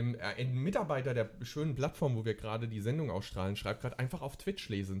Ja, ein Mitarbeiter der schönen Plattform, wo wir gerade die Sendung ausstrahlen, schreibt gerade einfach auf Twitch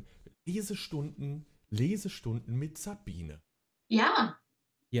lesen. Lesestunden mit Sabine. Ja.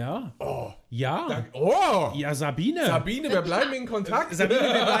 Ja. Oh. Ja. Oh. Ja, Sabine. Sabine, wir bleiben in Kontakt. Sabine,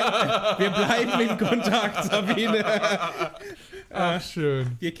 wir bleiben in Kontakt, Sabine. Ach,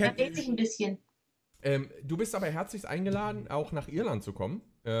 schön. Wir kennen sich ein bisschen. Du bist aber herzlich eingeladen, auch nach Irland zu kommen.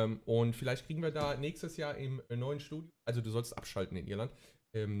 Und vielleicht kriegen wir da nächstes Jahr im neuen Studio, also du sollst abschalten in Irland,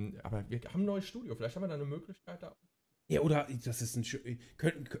 aber wir haben ein neues Studio, vielleicht haben wir da eine Möglichkeit da. Ja, oder das ist ein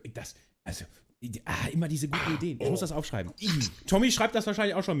immer diese guten Ideen. Ich muss das aufschreiben. Tommy schreibt das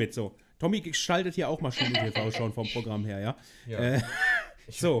wahrscheinlich auch schon mit, so. Tommy schaltet hier auch MaschineTV schon vom Programm her, ja?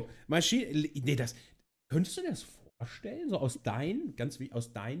 So, könntest du dir das vorstellen, so aus deinen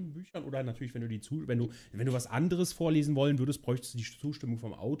Büchern, oder natürlich, wenn du was anderes vorlesen wollen würdest, bräuchtest du die Zustimmung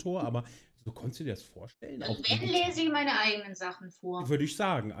vom Autor, aber so konntest du dir das vorstellen? Also wenn, lese ich meine eigenen Sachen vor. Würde ich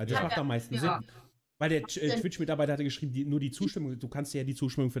sagen, also das macht am meisten Sinn. Weil der Twitch-Mitarbeiter hatte geschrieben, nur die Zustimmung, du kannst dir ja die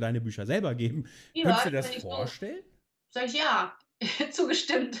Zustimmung für deine Bücher selber geben. Ja, könntest du dir das vorstellen? Sag ich ja,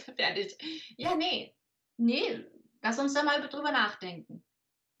 zugestimmt, fertig. Ja, nee, lass uns da mal drüber nachdenken.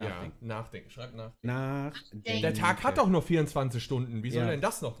 Ja, nachdenken, schreib Nachdenken. Der Tag hat doch nur 24 Stunden, wie soll denn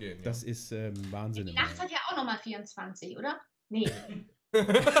das noch gehen? Das ist Wahnsinn. Die Nacht hat ja auch nochmal 24, oder? Nee. Der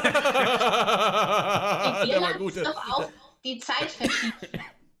war gut. Ist doch auch die Zeitverschiebung.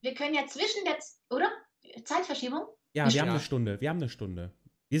 Wir können ja oder? Zeitverschiebung? Ja, wir haben eine Stunde.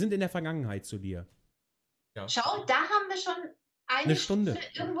 Wir sind in der Vergangenheit zu dir. Ja. Schau, da haben wir schon eine Stunde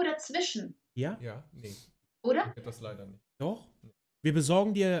irgendwo dazwischen. Ja? Ja, nee. Oder? Das leider nicht. Doch. Wir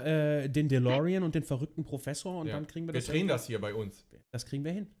besorgen dir den DeLorean und den verrückten Professor und dann kriegen wir das. Wir drehen das hier bei uns. Das kriegen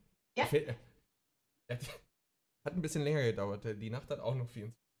wir hin. Ja. Hat ein bisschen länger gedauert. Die Nacht hat auch noch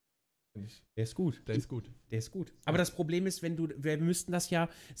 24. Der ist gut. Der ist gut. Aber das Problem ist, wir müssten das ja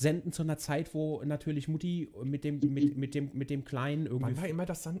senden zu einer Zeit, wo natürlich Mutti mit dem Kleinen irgendwie. Wann war immer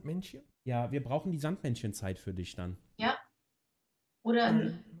das Sandmännchen? Ja, wir brauchen die Sandmännchenzeit für dich dann. Ja.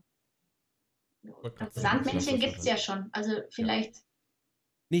 Oder Sandmännchen gibt es ja schon. Also vielleicht.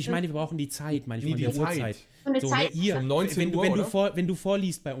 Nee, ich meine, wir brauchen die Zeit, die Uhrzeit. So eine Zeit. Hier, um 19 Uhr, wenn du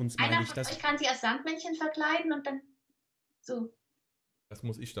vorliest bei uns, meine ich das. Ich kann sie als Sandmännchen verkleiden und dann so. Das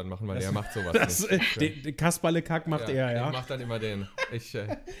muss ich dann machen, weil er macht sowas nicht. Den Kasperle-Kack macht er, ja. Ich mach dann immer den.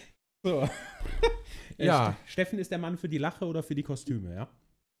 So. Ja. Steffen ist der Mann für die Lache oder für die Kostüme, ja?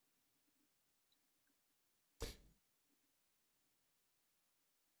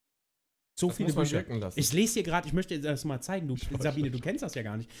 So das viele Bücher. Ich lese hier gerade, ich möchte dir das mal zeigen, Sabine, du kennst das ja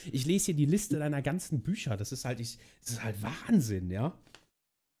gar nicht. Ich lese hier die Liste deiner ganzen Bücher. Das ist halt Wahnsinn, ja?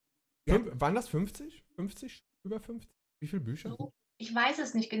 Waren das 50? 50? Über 50? Wie viele Bücher? Ich weiß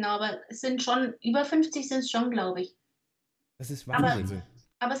es nicht genau, aber es sind schon, über 50 sind es schon, glaube ich. Das ist Wahnsinn.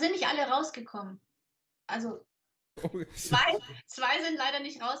 Aber sind nicht alle rausgekommen. Also zwei sind leider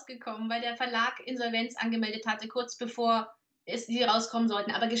nicht rausgekommen, weil der Verlag Insolvenz angemeldet hatte, kurz bevor sie rauskommen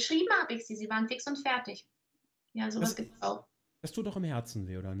sollten. Aber geschrieben habe ich sie waren fix und fertig. Ja, sowas gibt es auch. Das tut doch im Herzen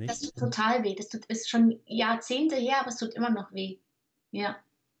weh, oder nicht? Das tut total weh. Das ist schon Jahrzehnte her, aber es tut immer noch weh. Ja.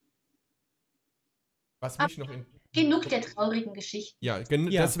 Was mich noch genug der traurigen Geschichten. Ja,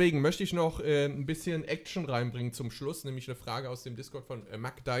 deswegen möchte ich noch ein bisschen Action reinbringen zum Schluss, nämlich eine Frage aus dem Discord von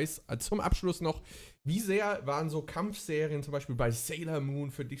Mac Dice. Zum Abschluss noch, wie sehr waren so Kampfserien zum Beispiel bei Sailor Moon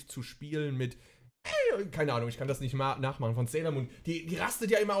für dich zu spielen mit, keine Ahnung, ich kann das nicht nachmachen, von Sailor Moon, die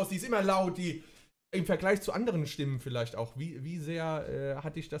rastet ja immer aus, die ist immer laut, die im Vergleich zu anderen Stimmen vielleicht auch, wie sehr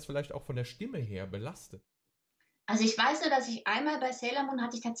hat dich das vielleicht auch von der Stimme her belastet? Also ich weiß nur, dass ich einmal bei Sailor Moon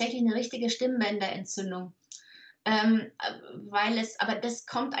hatte ich tatsächlich eine richtige Stimmbänderentzündung. Aber das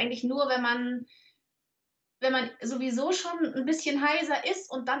kommt eigentlich nur, wenn man sowieso schon ein bisschen heiser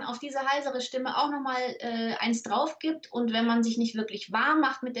ist und dann auf diese heisere Stimme auch nochmal eins drauf gibt und wenn man sich nicht wirklich warm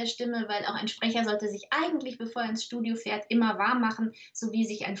macht mit der Stimme, weil auch ein Sprecher sollte sich eigentlich, bevor er ins Studio fährt, immer warm machen, so wie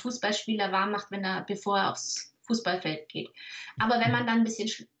sich ein Fußballspieler warm macht, bevor er aufs Fußballfeld geht. Aber wenn man dann ein bisschen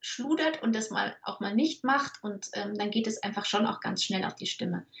schludert und das auch mal nicht macht und dann geht es einfach schon auch ganz schnell auf die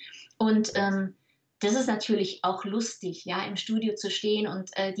Stimme. Und das ist natürlich auch lustig, ja, im Studio zu stehen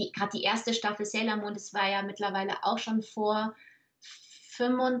und gerade die erste Staffel Sailor Moon, das war ja mittlerweile auch schon vor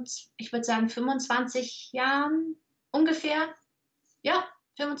 25 Jahren ungefähr. Ja,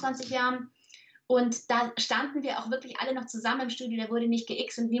 25 Jahren. Und da standen wir auch wirklich alle noch zusammen im Studio, da wurde nicht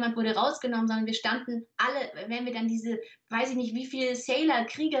geixt und niemand wurde rausgenommen, sondern wir standen alle, wenn wir dann diese, weiß ich nicht, wie viele Sailor,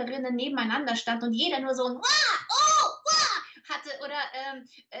 Kriegerinnen nebeneinander standen und jeder nur so ein Wah, oh, wah hatte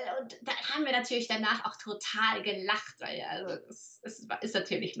und da haben wir natürlich danach auch total gelacht, weil es ist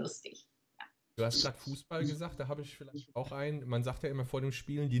natürlich lustig. Du hast gerade Fußball gesagt, da habe ich vielleicht auch einen. Man sagt ja immer vor dem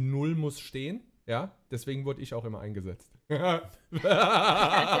Spielen, die Null muss stehen. Ja, deswegen wurde ich auch immer eingesetzt. Den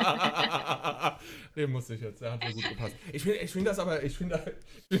musste ich jetzt, der hat mir gut gepasst. Ich finde das aber, ich finde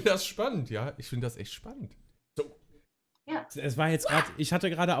das spannend, ja. Ich finde das echt spannend. So. Ja. Es war jetzt gerade, ich hatte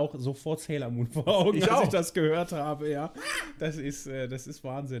gerade auch sofort Sailor Moon vor Augen, als ich das gehört habe, ja. Das ist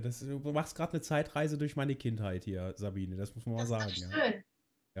Wahnsinn. Du machst gerade eine Zeitreise durch meine Kindheit hier, Sabine, das muss man mal sagen. Schön.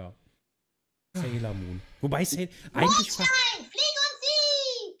 Ja. Ja. Sailor Moon. Wobei eigentlich fast. Flieg und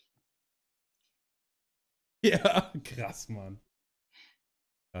Sieg! Ja, krass, Mann.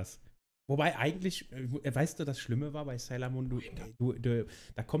 Krass. Wobei eigentlich, weißt du, das Schlimme war bei Sailor Moon,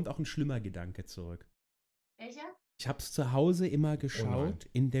 da kommt auch ein schlimmer Gedanke zurück. Welcher? Ich hab's zu Hause immer geschaut.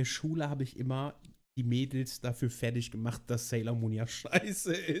 In der Schule habe ich immer die Mädels dafür fertig gemacht, dass Sailor Moon ja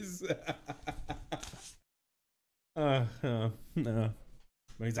scheiße ist. Ach, ja.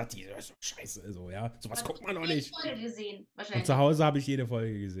 Man gesagt, die ist doch scheiße, so, ja. Sowas guckt man doch nicht. Ich habe jede Folge gesehen, wahrscheinlich. Und zu Hause habe ich jede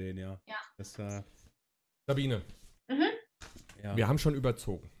Folge gesehen, ja. Das, Sabine. Ja. Wir haben schon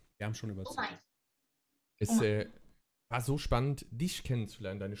überzogen. Es war so spannend, dich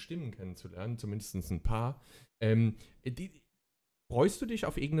kennenzulernen, deine Stimmen kennenzulernen, zumindest ein paar. Freust du dich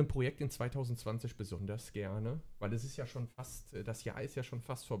auf irgendein Projekt in 2020 besonders gerne? Weil das ist ja schon fast, das Jahr ist ja schon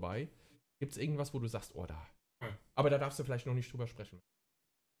fast vorbei. Gibt es irgendwas, wo du sagst, oh, da. Aber da darfst du vielleicht noch nicht drüber sprechen.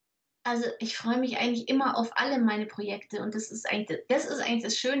 Also ich freue mich eigentlich immer auf alle meine Projekte und das ist eigentlich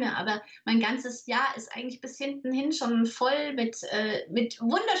das Schöne, aber mein ganzes Jahr ist eigentlich bis hinten hin schon voll mit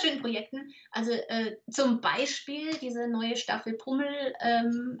wunderschönen Projekten. Also zum Beispiel diese neue Staffel Pummel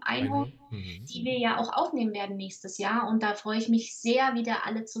Einhorn, die wir ja auch aufnehmen werden nächstes Jahr und da freue ich mich sehr, wieder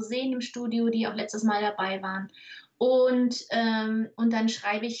alle zu sehen im Studio, die auch letztes Mal dabei waren. Und dann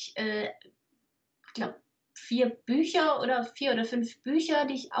schreibe ich, ich glaube, 4 oder 5 Bücher,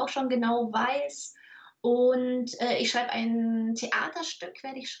 die ich auch schon genau weiß. Und ich schreibe ein Theaterstück,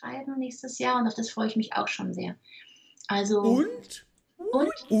 werde ich schreiben nächstes Jahr und auf das freue ich mich auch schon sehr. Also Und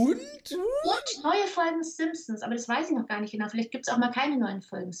neue Folgen Simpsons, aber das weiß ich noch gar nicht genau. Vielleicht gibt es auch mal keine neuen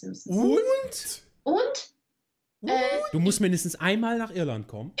Folgen Simpsons. Und? Du musst mindestens einmal nach Irland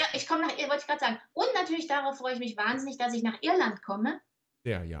kommen. Ja, ich komme nach Irland, wollte ich gerade sagen. Und natürlich darauf freue ich mich wahnsinnig, dass ich nach Irland komme.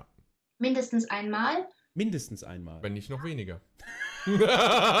 Ja. Mindestens einmal. Mindestens einmal. Wenn nicht noch weniger. Das ist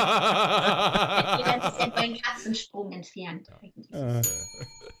ja ein Katzensprung entfernt.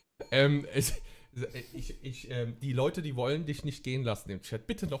 Die Leute, die wollen dich nicht gehen lassen im Chat.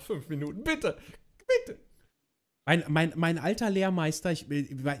 Bitte noch 5 Minuten. Bitte. Mein alter Lehrmeister, ich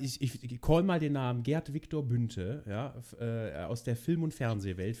call mal den Namen, Gerd Viktor Bünte, ja, aus der Film- und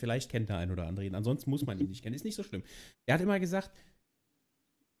Fernsehwelt. Vielleicht kennt der ein oder andere ihn. Ansonsten muss man ihn nicht kennen. Ist nicht so schlimm. Er hat immer gesagt,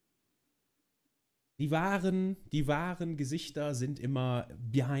 die wahren Gesichter sind immer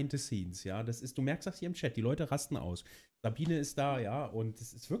behind the scenes, ja. Das ist, du merkst das hier im Chat, die Leute rasten aus. Sabine ist da, ja, und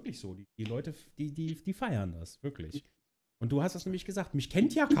es ist wirklich so. Die Leute, die feiern das, wirklich. Und du hast das nämlich gesagt, mich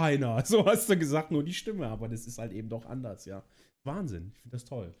kennt ja keiner. So hast du gesagt, nur die Stimme, aber das ist halt eben doch anders, ja. Wahnsinn, ich finde das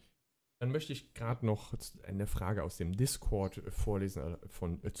toll. Dann möchte ich gerade noch eine Frage aus dem Discord vorlesen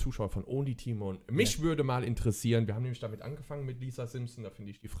von Zuschauern von Only Timon. Mich würde mal interessieren, wir haben nämlich damit angefangen mit Lisa Simpson, da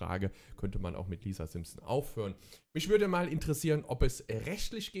finde ich die Frage, könnte man auch mit Lisa Simpson aufhören. Mich würde mal interessieren, ob es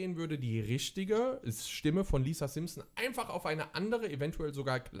rechtlich gehen würde, die richtige Stimme von Lisa Simpson einfach auf eine andere, eventuell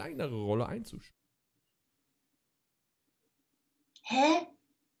sogar kleinere Rolle einzuspielen. Hä?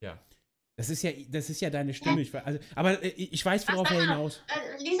 Ja. Das ist ja deine Stimme. Aber ich weiß, worauf er hinaus.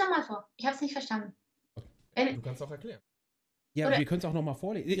 Lies mal vor. Ich habe es nicht verstanden. Du kannst auch erklären. Ja, Oder? Wir können es auch nochmal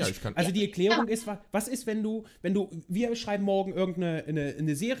vorlesen. Ja, ich kann. Also die Erklärung ist, was ist, wenn du, wir schreiben morgen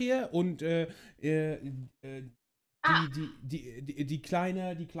irgendeine Serie und die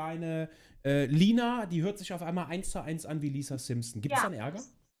kleine Lina, die hört sich auf einmal 1:1 an wie Lisa Simpson. Gibt es dann Ärger?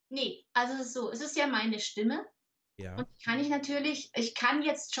 Nee, also es ist so, es ist ja meine Stimme. Ja. Und ich kann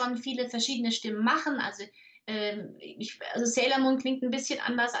jetzt schon viele verschiedene Stimmen machen. Also Sailor Moon klingt ein bisschen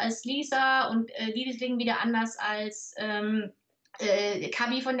anders als Lisa und die klingen wieder anders als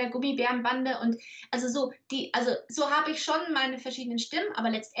Kabi von der Gummibärenbande. Und so habe ich schon meine verschiedenen Stimmen, aber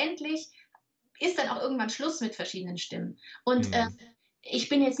letztendlich ist dann auch irgendwann Schluss mit verschiedenen Stimmen. Und ich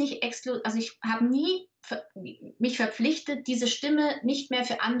bin jetzt nicht ich habe nie mich verpflichtet, diese Stimme nicht mehr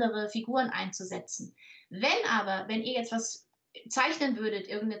für andere Figuren einzusetzen. Wenn ihr jetzt was zeichnen würdet,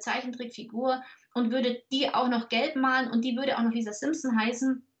 irgendeine Zeichentrickfigur und würdet die auch noch gelb malen und die würde auch noch Lisa Simpson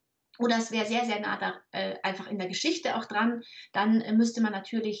heißen, oder es wäre sehr, sehr nah da, einfach in der Geschichte auch dran, dann müsste man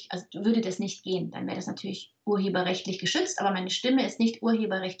natürlich, also würde das nicht gehen, dann wäre das natürlich urheberrechtlich geschützt, aber meine Stimme ist nicht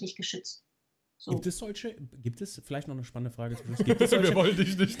urheberrechtlich geschützt. So. Gibt es, vielleicht noch eine spannende Frage zum Schluss, gibt es solche, Wir wollen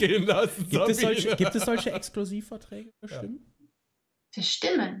dich nicht gehen lassen, gibt es solche Exklusivverträge für Stimmen? Für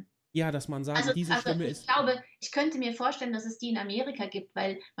Stimmen? Ja, dass man sagt, diese Stimme ist... Ich glaube, ich könnte mir vorstellen, dass es die in Amerika gibt,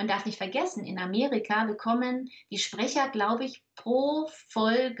 weil man darf nicht vergessen, in Amerika bekommen die Sprecher, glaube ich, pro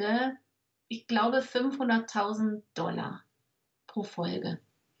Folge, ich glaube, $500.000 pro Folge.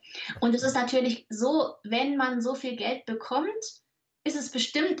 Und es ist natürlich so, wenn man so viel Geld bekommt, ist es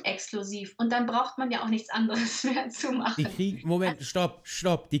bestimmt exklusiv und dann braucht man ja auch nichts anderes mehr zu machen.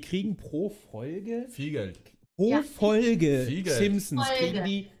 Stopp. Die kriegen pro Folge? Viel Geld. Pro Folge Viel Geld. Simpsons kriegen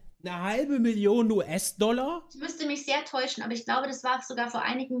die $500.000 US-Dollar? Ich müsste mich sehr täuschen, aber ich glaube, das war sogar vor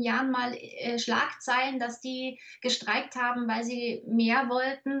einigen Jahren mal Schlagzeilen, dass die gestreikt haben, weil sie mehr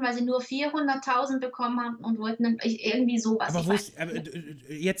wollten, weil sie nur 400.000 bekommen haben und wollten dann irgendwie sowas. Aber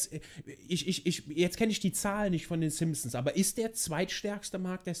jetzt kenne ich die Zahlen nicht von den Simpsons, aber ist der zweitstärkste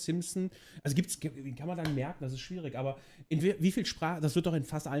Markt der Simpsons, also kann man dann merken, das ist schwierig, aber in wie viel Sprachen, das wird doch in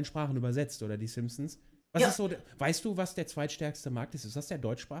fast allen Sprachen übersetzt, oder die Simpsons? Was ist so, weißt du, was der zweitstärkste Markt ist? Ist das der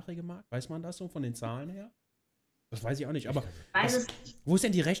deutschsprachige Markt? Weiß man das so von den Zahlen her? Das weiß ich auch nicht. Aber wo ist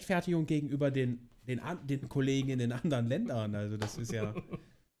denn die Rechtfertigung gegenüber den Kollegen in den anderen Ländern? Also das ist ja...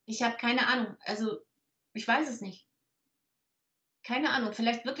 Ich habe keine Ahnung. Also ich weiß es nicht. Keine Ahnung.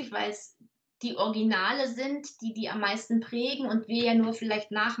 Vielleicht wirklich, weil es die Originale sind, die am meisten prägen und wir ja nur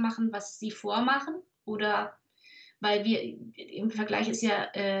vielleicht nachmachen, was sie vormachen. Oder weil wir im Vergleich ist ja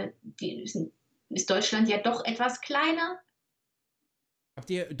ist Deutschland ja doch etwas kleiner. Habt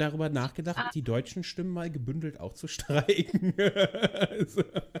ihr darüber nachgedacht, die deutschen Stimmen mal gebündelt auch zu streiken? Ich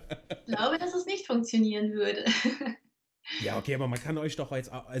glaube, dass es nicht funktionieren würde. Ja, okay, aber man kann euch doch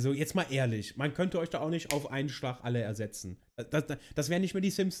jetzt mal ehrlich, man könnte euch doch auch nicht auf einen Schlag alle ersetzen. Das wären nicht mehr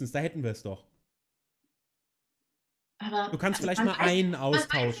die Simpsons, da hätten wir es doch. Aber du kannst vielleicht mal einen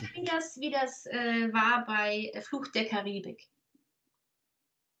austauschen. Wie das war bei Fluch der Karibik.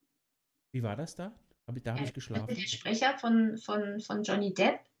 Wie war das da? Da habe ich geschlafen. Der Sprecher von Johnny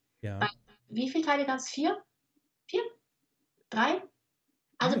Depp. Ja. Wie viele Teile gab es? 4? 4? 3?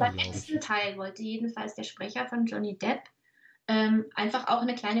 Also beim letzten Teil wollte jedenfalls der Sprecher von Johnny Depp einfach auch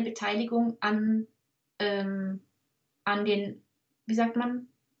eine kleine Beteiligung an den, wie sagt man,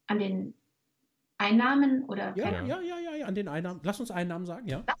 an den Einnahmen oder... Ja, an den Einnahmen. Lass uns Einnahmen sagen,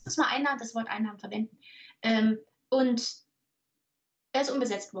 ja. Lass uns mal das Wort Einnahmen verwenden. Und er ist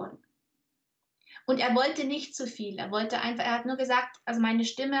umbesetzt worden. Und er wollte nicht zu viel. Er hat nur gesagt, also meine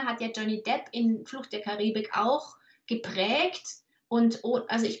Stimme hat ja Johnny Depp in Fluch der Karibik auch geprägt. Und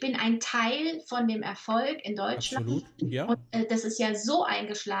also ich bin ein Teil von dem Erfolg in Deutschland. Absolut, ja. Und das ist ja so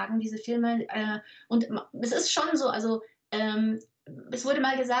eingeschlagen, diese Filme. Und es ist schon so, also es wurde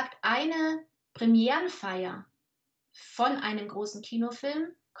mal gesagt, eine Premierenfeier von einem großen Kinofilm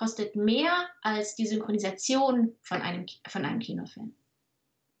kostet mehr als die Synchronisation von einem Kinofilm.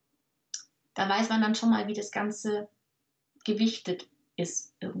 Da weiß man dann schon mal, wie das Ganze gewichtet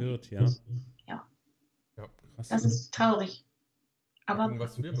ist. Wird, ja. Ja. Krass. Das ist traurig. Aber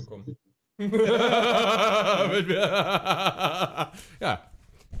was wir bekommen. Ja.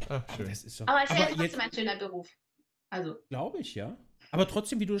 Ach, schön. Das ist doch, aber es ist ja trotzdem ein schöner Beruf. Also. Glaube ich, ja. Aber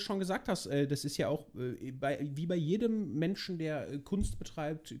trotzdem, wie du schon gesagt hast, das ist ja auch wie bei jedem Menschen, der Kunst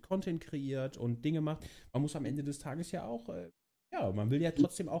betreibt, Content kreiert und Dinge macht, man muss am Ende des Tages ja auch, man will ja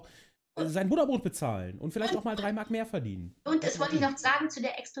trotzdem auch sein Butterbrot bezahlen und vielleicht auch mal 3 Mark mehr verdienen. Und das wollte ich noch sagen zu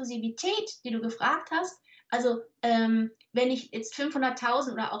der Exklusivität, die du gefragt hast. Also, wenn ich jetzt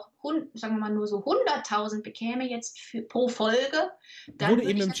 500.000 oder auch, sagen wir mal, nur so 100.000 bekäme jetzt pro Folge, dann wurde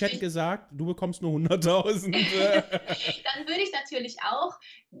eben im Chat gesagt, du bekommst nur 100.000. Dann würde ich natürlich auch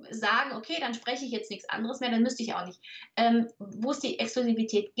sagen, okay, dann spreche ich jetzt nichts anderes mehr, dann müsste ich auch nicht. Wo es die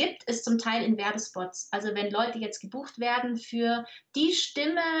Exklusivität gibt, ist zum Teil in Werbespots. Also wenn Leute jetzt gebucht werden für die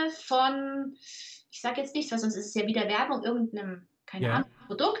Stimme von, ich sage jetzt nichts, weil sonst ist es ja wieder Werbung, irgendeinem, keine Ahnung,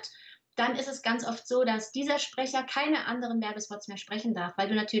 Produkt, dann ist es ganz oft so, dass dieser Sprecher keine anderen Werbespots mehr sprechen darf, weil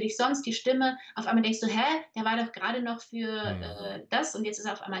du natürlich sonst die Stimme auf einmal denkst, der war doch gerade noch für das und jetzt ist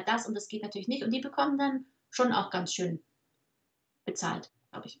er auf einmal das und das geht natürlich nicht und die bekommen dann schon auch ganz schön bezahlt,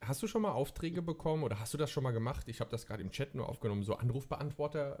 glaube ich. Hast du schon mal Aufträge bekommen oder hast du das schon mal gemacht? Ich habe das gerade im Chat nur aufgenommen, so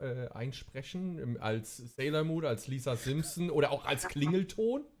Anrufbeantworter einsprechen als Sailor Moon, als Lisa Simpson oder auch als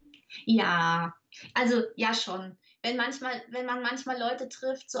Klingelton? Ja, also ja schon. Wenn man manchmal Leute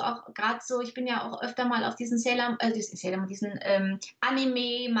trifft, so auch gerade so, ich bin ja auch öfter mal auf diesen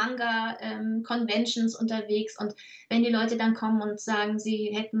Anime, Manga, Conventions unterwegs und wenn die Leute dann kommen und sagen,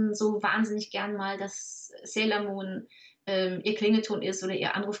 sie hätten so wahnsinnig gern mal, dass Sailor Moon ihr Klingelton ist oder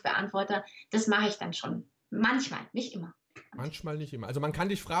ihr Anrufbeantworter, das mache ich dann schon. Manchmal, nicht immer. Manchmal nicht immer. Also man kann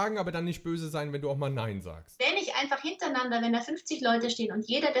dich fragen, aber dann nicht böse sein, wenn du auch mal Nein sagst. Wenn ich einfach hintereinander, wenn da 50 Leute stehen und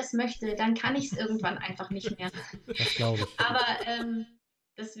jeder das möchte, dann kann ich es irgendwann einfach nicht mehr. Das glaube ich. Aber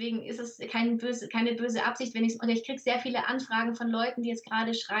deswegen ist es keine böse Absicht, wenn oder ich kriege sehr viele Anfragen von Leuten, die jetzt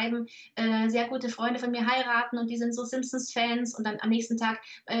gerade schreiben, sehr gute Freunde von mir heiraten und die sind so Simpsons-Fans und dann am nächsten Tag,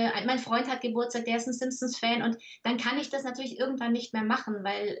 mein Freund hat Geburtstag, der ist ein Simpsons-Fan und dann kann ich das natürlich irgendwann nicht mehr machen,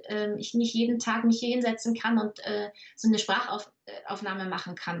 weil ich nicht jeden Tag mich hier hinsetzen kann und so eine Sprachaufnahme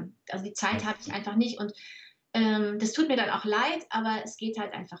machen kann. Also die Zeit habe ich einfach nicht und das tut mir dann auch leid, aber es geht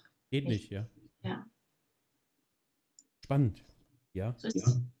halt einfach Geht nicht, ja. Ja. Spannend. Ja. So ist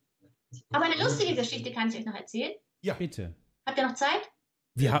es. Aber eine lustige Geschichte kann ich euch noch erzählen. Ja. Bitte. Habt ihr noch Zeit?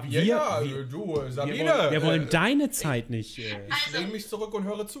 Du, Sabine. Wir wollen deine Zeit nicht. Ich lehne mich zurück und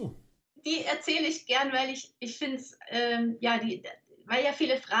höre zu. Die erzähle ich gern, weil ich finde es, weil ja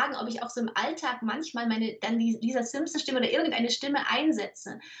viele fragen, ob ich auch so im Alltag manchmal dieser Simpson-Stimme oder irgendeine Stimme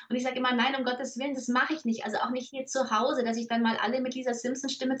einsetze. Und ich sage immer, nein, um Gottes Willen, das mache ich nicht. Also auch nicht hier zu Hause, dass ich dann mal alle mit dieser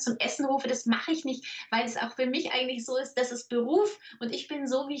Simpson-Stimme zum Essen rufe, das mache ich nicht, weil es auch für mich eigentlich so ist, das ist Beruf und ich bin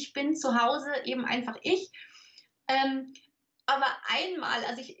so, wie ich bin, zu Hause eben einfach ich. Aber einmal,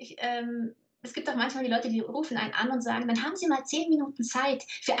 also es gibt auch manchmal die Leute, die rufen einen an und sagen, dann haben Sie mal 10 Minuten Zeit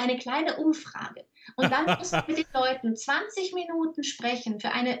für eine kleine Umfrage. Und dann muss man mit den Leuten 20 Minuten sprechen für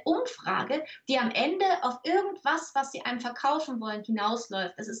eine Umfrage, die am Ende auf irgendwas, was sie einem verkaufen wollen,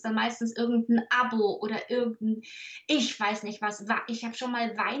 hinausläuft. Das ist dann meistens irgendein Abo oder ich weiß nicht was. Ich habe schon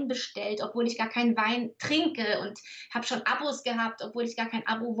mal Wein bestellt, obwohl ich gar keinen Wein trinke und habe schon Abos gehabt, obwohl ich gar kein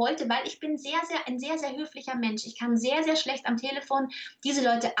Abo wollte, weil ich bin ein sehr, sehr höflicher Mensch. Ich kann sehr, sehr schlecht am Telefon diese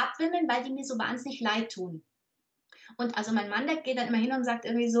Leute abwimmeln, weil die mir so wahnsinnig leid tun. Und also mein Mann, der geht dann immer hin und sagt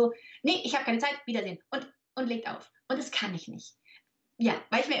irgendwie so, nee, ich habe keine Zeit, Wiedersehen und legt auf. Und das kann ich nicht. Ja,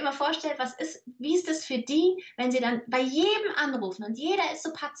 weil ich mir immer vorstelle, wie ist das für die, wenn sie dann bei jedem anrufen und jeder ist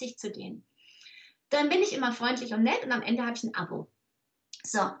so patzig zu denen. Dann bin ich immer freundlich und nett und am Ende habe ich ein Abo.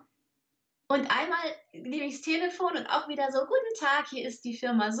 So. Und einmal nehme ich das Telefon und auch wieder so, guten Tag, hier ist die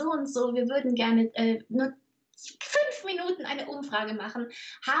Firma so und so, wir würden gerne nur 5 Minuten eine Umfrage machen.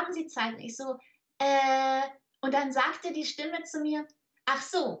 Haben Sie Zeit? Und ich so, und dann sagte die Stimme zu mir, ach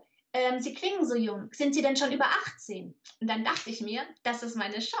so, Sie klingen so jung. Sind Sie denn schon über 18? Und dann dachte ich mir, das ist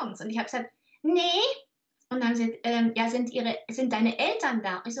meine Chance. Und ich habe gesagt, nee. Und dann haben sie gesagt, sind deine Eltern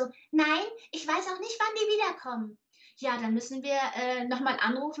da? Und ich so, nein, ich weiß auch nicht, wann die wiederkommen. Ja, dann müssen wir nochmal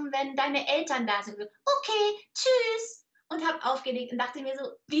anrufen, wenn deine Eltern da sind. Okay, tschüss. Und habe aufgelegt und dachte mir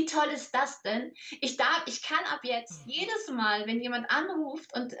so, wie toll ist das denn? Ich kann ab jetzt jedes Mal, wenn jemand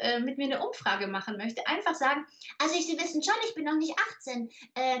anruft und mit mir eine Umfrage machen möchte, einfach sagen, also Sie wissen schon, ich bin noch nicht 18.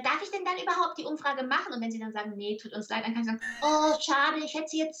 Darf ich denn dann überhaupt die Umfrage machen? Und wenn sie dann sagen, nee, tut uns leid, dann kann ich sagen, oh, schade, ich hätte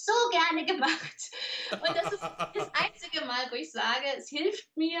sie jetzt so gerne gemacht. Und das ist das einzige Mal, wo ich sage, es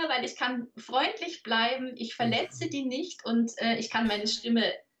hilft mir, weil ich kann freundlich bleiben, ich verletze die nicht und ich kann meine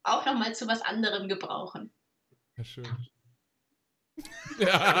Stimme auch nochmal zu was anderem gebrauchen. Ja, schön.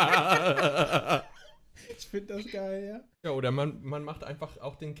 Ich finde das geil, ja. Ja, oder man macht einfach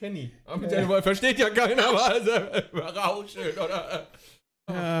auch den Kenny. Versteht ja keiner, aber also rauschen oder.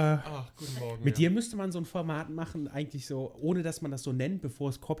 Ach, guten Morgen. Mit dir müsste man so ein Format machen, eigentlich so, ohne dass man das so nennt, bevor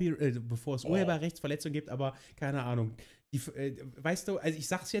es Urheberrechtsverletzungen gibt, aber keine Ahnung. Weißt du, also ich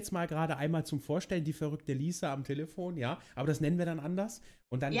sag's jetzt mal gerade einmal zum Vorstellen, die verrückte Lisa am Telefon, ja, aber das nennen wir dann anders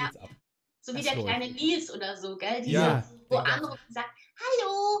und dann geht's ab. So wie der kleine Nils oder so, gell? Die wo anruft und sagt,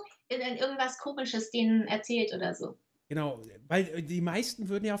 hallo, irgendwas Komisches denen erzählt oder so. Genau, weil die meisten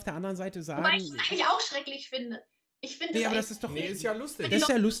würden ja auf der anderen Seite sagen... Wobei ich es eigentlich auch schrecklich finde. Ich finde nee, aber das ist doch... Nee, ist ja lustig. Das ist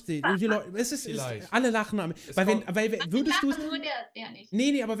ja lustig. Und die Leute, alle lachen. Weil würdest du es... Nur der nicht.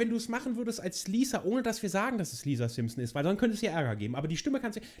 Nee, aber wenn du es machen würdest als Lisa, ohne dass wir sagen, dass es Lisa Simpson ist, weil dann könnte es ja Ärger geben. Aber die Stimme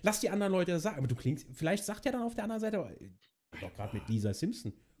kannst du... Lass die anderen Leute das sagen. Aber du klingst... Vielleicht sagt ja dann auf der anderen Seite... Doch gerade mit Lisa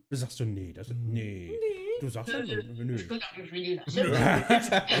Simpson. Du sagst so, nee. Du sagst ja, nö. Ich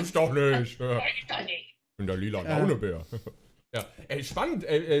doch nicht. Ich bin der lila Launebär. Ja, spannend.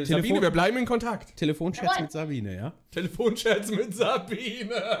 Sabine, wir bleiben in Kontakt. Telefonchats mit Sabine, ja? Telefonchats mit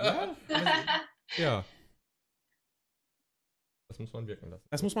Sabine. Ja. Das muss man wirken lassen.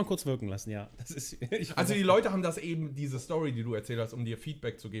 Das muss man kurz wirken lassen, ja. Also die Leute haben das eben, diese Story, die du erzählt hast, um dir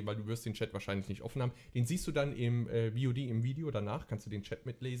Feedback zu geben, weil du wirst den Chat wahrscheinlich nicht offen haben. Den siehst du dann im VOD, im Video danach, kannst du den Chat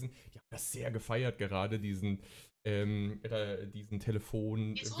mitlesen. Die haben das sehr gefeiert gerade, diesen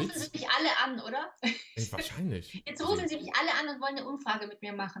Telefon. Jetzt rufen sie mich alle an, oder? Wahrscheinlich. Jetzt rufen sie mich alle an und wollen eine Umfrage mit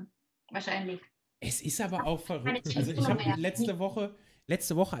mir machen. Wahrscheinlich. Es ist aber auch verrückt. Also ich habe letzte Woche,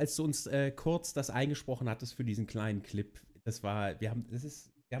 als du uns kurz das eingesprochen hattest für diesen kleinen Clip, das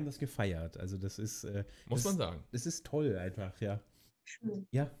ist Wir haben das gefeiert. Also das ist, Muss man sagen. Das ist toll einfach, ja. Schön.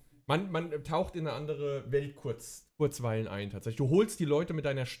 Ja. Man taucht in eine andere Welt kurzweilen ein tatsächlich. Du holst die Leute mit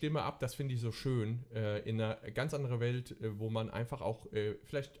deiner Stimme ab, das finde ich so schön. In eine ganz andere Welt, wo man einfach auch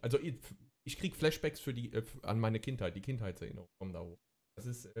vielleicht, also ich kriege Flashbacks an meine Kindheit, die Kindheitserinnerungen kommen da hoch. Das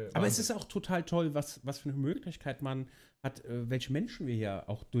ist, Aber es ist auch total toll, was für eine Möglichkeit man hat, welche Menschen wir hier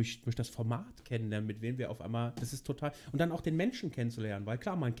auch durch das Format kennenlernen, mit wem wir auf einmal, das ist total, und dann auch den Menschen kennenzulernen, weil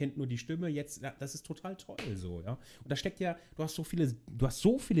klar, man kennt nur die Stimme, jetzt, ja, das ist total toll so, ja. Und da steckt ja, du hast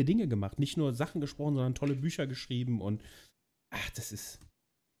so viele Dinge gemacht, nicht nur Sachen gesprochen, sondern tolle Bücher geschrieben und, ach, das ist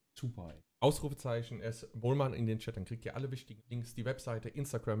super, ey. Ausrufezeichen, Bohlmann in den Chat, dann kriegt ihr alle wichtigen Links, die Webseite,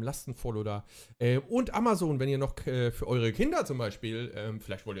 Instagram, lasst ein Follow da und Amazon, wenn ihr noch für eure Kinder zum Beispiel,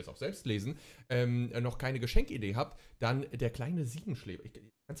 vielleicht wollt ihr es auch selbst lesen, noch keine Geschenkidee habt, dann der kleine Siebenschläfer.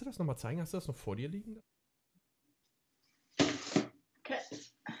 Kannst du das nochmal zeigen? Hast du das noch vor dir liegen? Okay.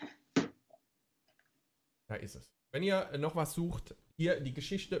 Da ist es. Wenn ihr noch was sucht, hier die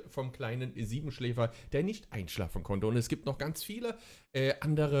Geschichte vom kleinen Siebenschläfer, der nicht einschlafen konnte. Und es gibt noch ganz viele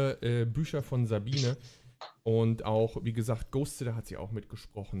andere Bücher von Sabine. Und auch, wie gesagt, Ghost, da hat sie auch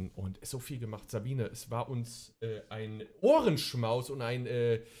mitgesprochen und so viel gemacht. Sabine, es war uns ein Ohrenschmaus und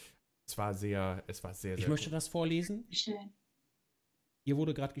es war sehr, sehr Ich möchte das vorlesen. Schön. Hier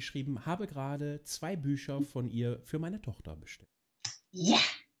wurde gerade geschrieben, habe gerade 2 Bücher von ihr für meine Tochter bestellt. Ja,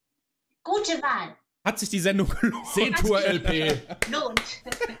 gute Wahl. Hat sich die Sendung gelohnt? C-Tour-LP. Lohnt.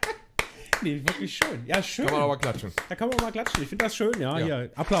 Nee, wirklich schön. Ja, schön. Kann man aber klatschen. Da kann man mal klatschen. Ich finde das schön, ja. Ja.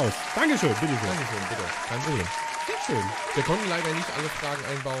 Hier, Applaus. Dankeschön, bitte schön. Dankeschön, bitte. Kein Problem. Sehr schön. Wir konnten leider nicht alle Fragen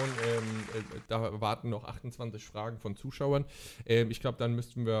einbauen. Da warten noch 28 Fragen von Zuschauern. Ich glaube, dann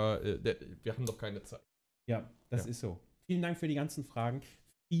müssten wir haben noch keine Zeit. Ja, das ist so. Vielen Dank für die ganzen Fragen.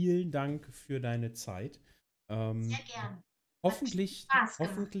 Vielen Dank für deine Zeit. Sehr gern. Hoffentlich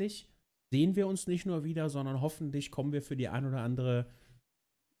sehen wir uns nicht nur wieder, sondern hoffentlich kommen wir für die ein oder andere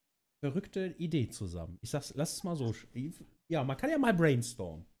verrückte Idee zusammen. Ich sag's, lass es mal so. Ja, man kann ja mal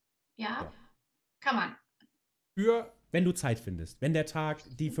brainstormen. Ja, kann man. Wenn du Zeit findest. Wenn der Tag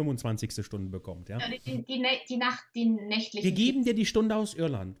die 25. Stunde bekommt, ja. Die nächtlichen. Wir geben dir die Stunde aus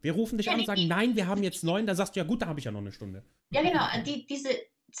Irland. Wir rufen dich an und sagen, nein, wir haben jetzt 9. Da sagst du, ja gut, da habe ich ja noch eine Stunde. Ja, genau. Diese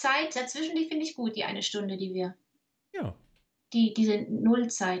Zeit dazwischen, die finde ich gut, die eine Stunde, die wir. Ja. Diese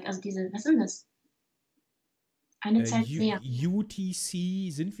Nullzeit, also was ist das? Eine Zeit mehr.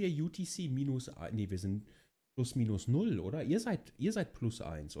 UTC, sind wir UTC minus, nee, wir sind plus minus 0, oder? Ihr seid plus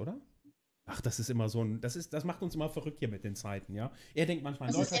 1, oder? Ach, das ist immer so ein, das macht uns immer verrückt hier mit den Zeiten, ja? Er denkt manchmal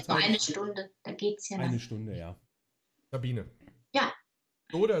in Das ist deutscher etwa Zeit. eine Stunde, da geht's ja Eine noch. Stunde, ja. Sabine. Ja.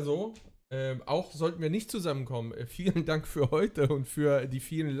 So oder so, auch sollten wir nicht zusammenkommen. Vielen Dank für heute und für die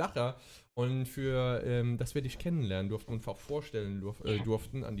vielen Lacher und für, dass wir dich kennenlernen durften und auch vorstellen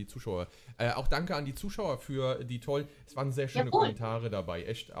durften an die Zuschauer. Auch danke an die Zuschauer für die tollen, es waren sehr schöne Kommentare dabei,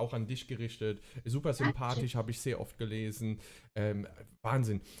 echt auch an dich gerichtet. Super sympathisch, habe ich sehr oft gelesen.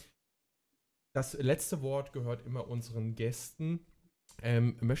 Wahnsinn. Das letzte Wort gehört immer unseren Gästen.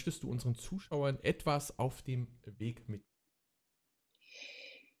 Möchtest du unseren Zuschauern etwas auf dem Weg mit?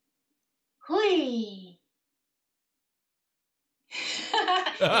 Hui.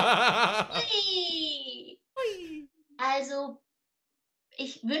 Also,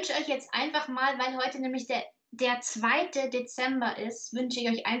 ich wünsche euch jetzt einfach mal, weil heute nämlich der 2. Dezember ist, wünsche ich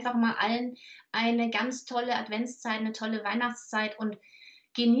euch einfach mal allen eine ganz tolle Adventszeit, eine tolle Weihnachtszeit und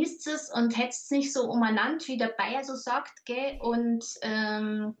genießt es und hetzt nicht so umeinander, wie der Bayer so sagt, gell? Und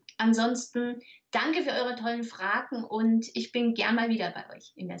ansonsten danke für eure tollen Fragen und ich bin gern mal wieder bei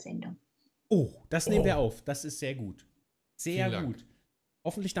euch in der Sendung. Oh, das nehmen wir auf. Das ist sehr gut. Sehr Vielen gut. Dank.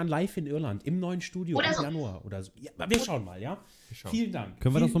 Hoffentlich dann live in Irland, im neuen Studio Oder im so. Januar oder so. Ja, wir schauen mal, ja? Vielen Dank.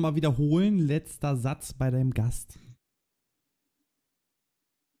 Können wir das nochmal wiederholen? Letzter Satz bei deinem Gast.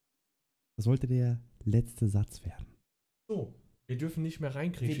 Das sollte der letzte Satz werden. So, wir dürfen nicht mehr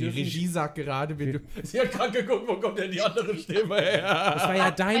reinkriegen. Wir Die dürfen Regie sagt gerade, sie hat gerade geguckt, wo kommt denn die andere Stimme her? Das war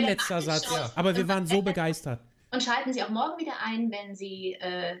ja dein letzter Satz. Ja. Aber wir waren so begeistert. Und schalten Sie auch morgen wieder ein, wenn Sie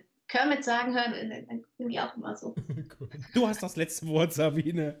Kermit sagen hören, dann gucken die auch immer so. Du hast das letzte Wort,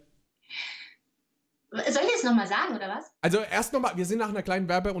 Sabine. Soll ich das nochmal sagen, oder was? Also erst nochmal, wir sind nach einer kleinen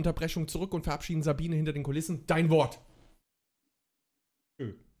Werbeunterbrechung zurück und verabschieden Sabine hinter den Kulissen. Dein Wort.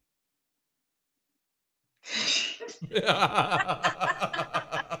 Schön.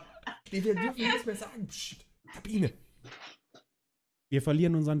 Nee, wir dürfen nichts mehr sagen. Psst, Sabine. Wir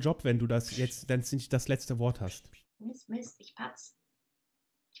verlieren unseren Job, wenn du das jetzt dann nicht das letzte Wort hast. Mist, ich patz.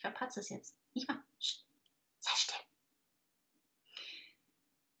 Ich verpatze es jetzt. Nicht mal. Sei still.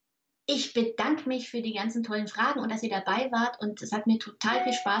 Ich bedanke mich für die ganzen tollen Fragen und dass ihr dabei wart. Und es hat mir total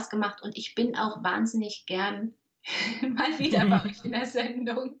viel Spaß gemacht. Und ich bin auch wahnsinnig gern mal wieder bei euch in der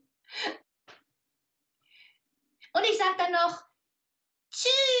Sendung. Und ich sage dann noch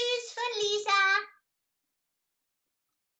Tschüss.